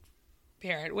one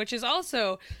parent, which is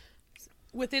also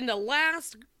within the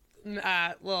last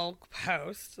little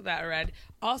post that I read,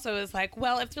 also is like,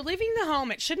 well, if they're leaving the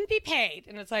home, it shouldn't be paid.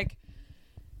 And it's like,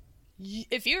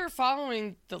 if you're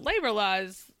following the labor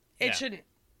laws, it shouldn't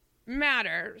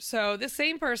matter. So the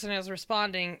same person is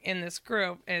responding in this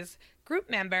group is group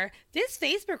member, this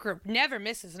Facebook group never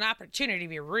misses an opportunity to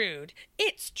be rude.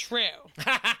 It's true.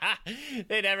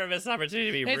 They never miss an opportunity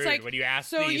to be rude like, when you ask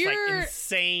so these like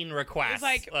insane requests. It's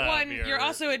like, one, you're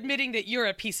also admitting that you're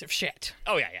a piece of shit.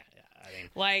 Oh yeah. I mean,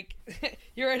 like,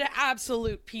 you're an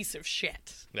absolute piece of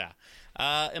shit. Yeah.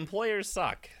 Employers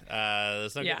suck.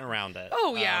 There's no getting around it.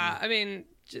 Oh yeah. I mean,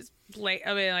 just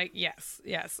yes.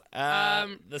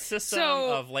 The system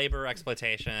of labor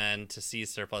exploitation to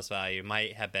seize surplus value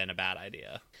might have been a bad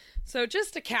idea. So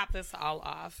just to cap this all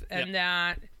off, and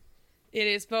that it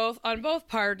is on both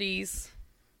parties,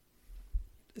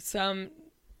 some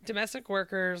domestic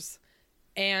workers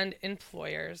and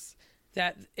employers,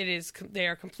 that they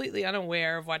are completely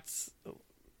unaware of what's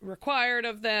required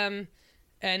of them.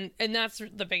 And that's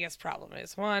the biggest problem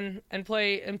is, one,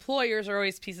 employers are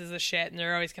always pieces of shit and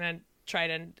they're always going to try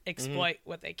to exploit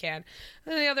what they can.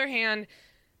 On the other hand,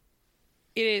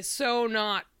 it is so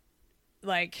not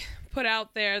like put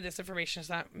out there. This information is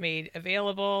not made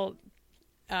available.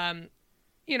 And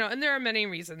there are many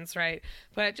reasons, right?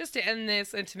 But just to end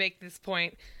this and to make this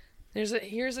point,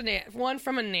 here's one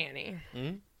from a nanny.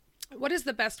 Mm-hmm. What is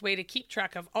the best way to keep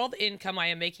track of all the income I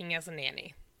am making as a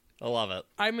nanny? I love it.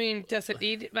 I mean, does it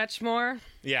need much more?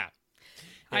 Yeah.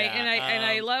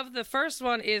 I love the first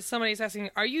one is somebody's asking,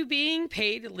 are you being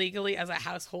paid legally as a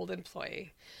household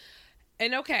employee?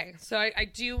 And okay, so I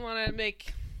do want to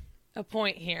make a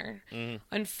point here. Mm-hmm.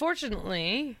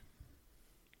 Unfortunately,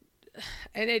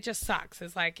 and it just sucks.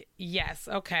 It's like, yes,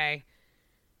 okay.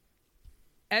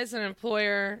 as an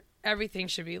employer, everything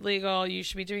should be legal. You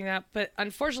should be doing that. But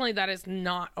unfortunately, that is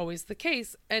not always the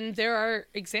case. And there are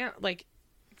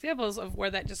examples of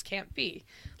where that just can't be.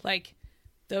 Like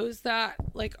those that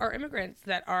like are immigrants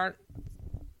that aren't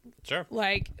Sure.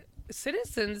 like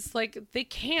citizens, like they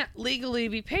can't legally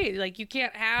be paid. Like you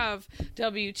can't have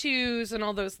W-2s and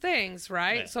all those things,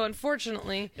 right? Yeah. So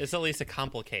unfortunately, It's at least a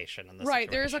complication in this right,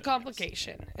 there's a situation,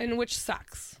 complication, and which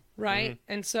sucks, right?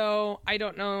 Mm-hmm. And so I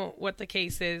don't know what the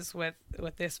case is with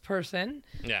this person,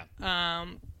 yes. Yeah.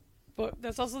 but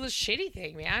that's also the shitty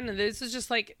thing, man. And this is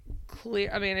just like clear.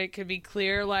 I mean, it could be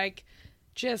clear, like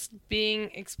just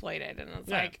being exploited, and it's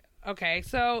Yeah. like, okay,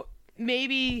 so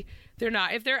maybe they're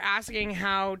not. If they're asking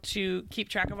how to keep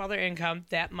track of all their income,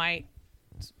 that might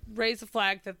raise a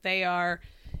flag that they are,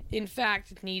 in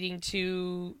fact, needing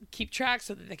to keep track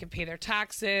so that they can pay their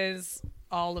taxes,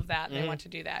 all of that. And they want to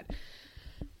do that.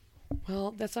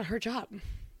 Well, that's not her job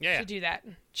Yeah. to do that.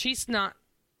 She's not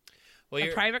Well, a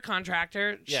you're, private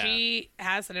contractor. Yeah. She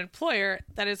has an employer.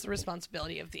 That is the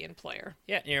responsibility of the employer.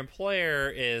 yeah, your employer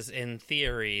is in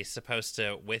theory supposed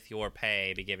to, with your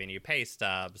pay, be giving you pay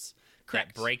stubs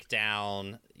Correct. that break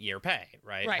down your pay,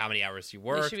 right? Right. How many hours you You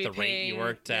worked, should be the rate you paying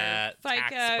worked your at, FICA,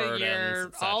 tax burdens, your,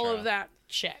 etc. all of that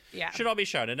shit. Yeah. Should all be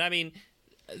shown. And I mean,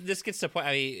 this gets to the point.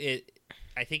 I mean,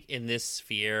 I think in this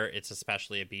sphere, it's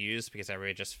especially abused because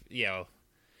everybody just,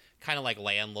 kind of like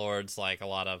landlords, like a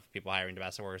lot of people hiring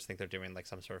domestic workers think they're doing like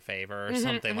some sort of favor or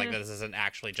something. Like this isn't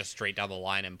actually just straight down the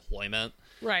line employment,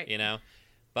 Right.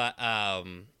 But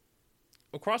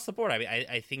across the board, I mean,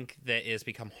 I think that it's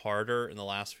become harder in the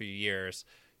last few years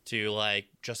to like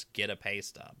just get a pay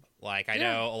stub. Like I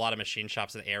know a lot of machine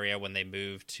shops in the area, when they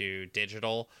moved to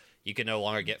digital, you can no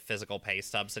longer get physical pay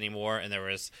stubs anymore, and there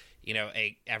was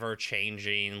a ever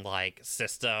changing like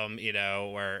system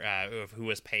where of who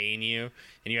was paying you,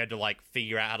 and you had to like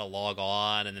figure out how to log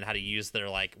on and then how to use their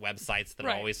like websites that are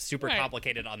Right. always super Right.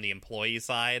 complicated on the employee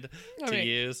side I to mean,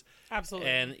 use. Absolutely.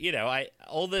 And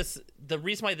the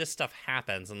reason why this stuff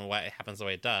happens and the way it happens the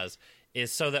way it does is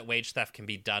so that wage theft can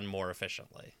be done more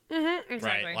efficiently.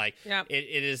 Exactly. Right? Like yeah.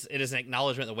 it is an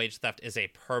acknowledgement that wage theft is a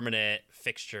permanent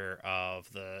fixture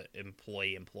of the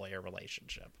employee-employer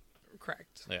relationship.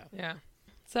 Correct. Yeah. Yeah.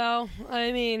 So,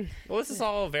 I mean, Well, this is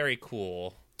all very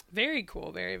cool, very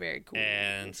cool. Very, very cool.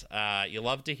 and you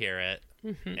love to hear it.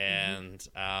 And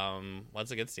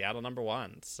once again, Seattle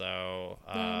 #1. So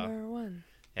Number one.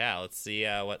 yeah, let's see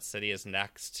what city is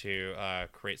next to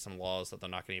create some laws that they're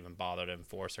not going to even bother to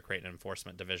enforce or create an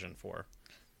enforcement division for.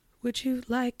 Would you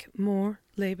like more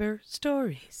labor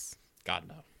stories? God,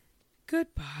 no.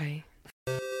 Goodbye.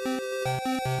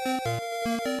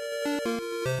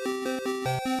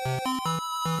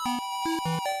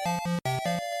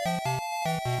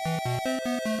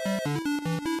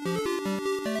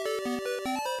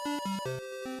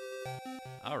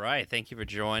 All right, thank you for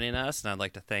joining us, and I'd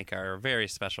like to thank our very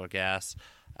special guests,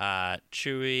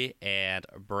 Chewy and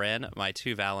Bryn, my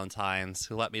two Valentines,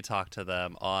 who let me talk to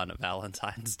them on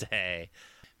Valentine's Day.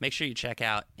 Make sure you check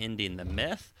out Ending the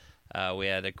Myth. We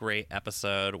had a great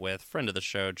episode with friend of the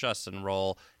show, Justin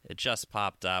Roll. It just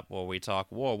popped up where we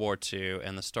talk World War II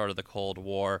and the start of the Cold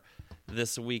War.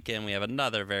 This weekend, we have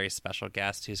another very special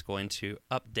guest who's going to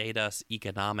update us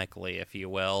economically, if you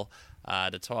will,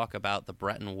 to talk about the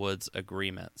Bretton Woods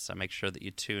Agreement. So make sure that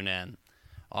you tune in.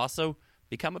 Also,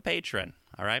 become a patron,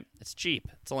 all right? It's cheap.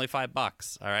 It's only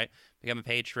 $5, all right? Become a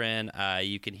patron.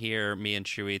 You can hear me and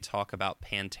Chewy talk about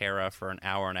Pantera for an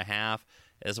hour and a half,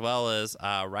 as well as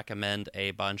recommend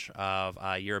a bunch of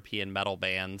European metal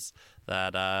bands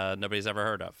that nobody's ever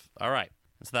heard of. All right.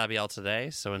 So that'll be all today.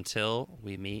 So until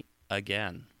we meet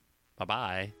again,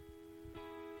 bye-bye.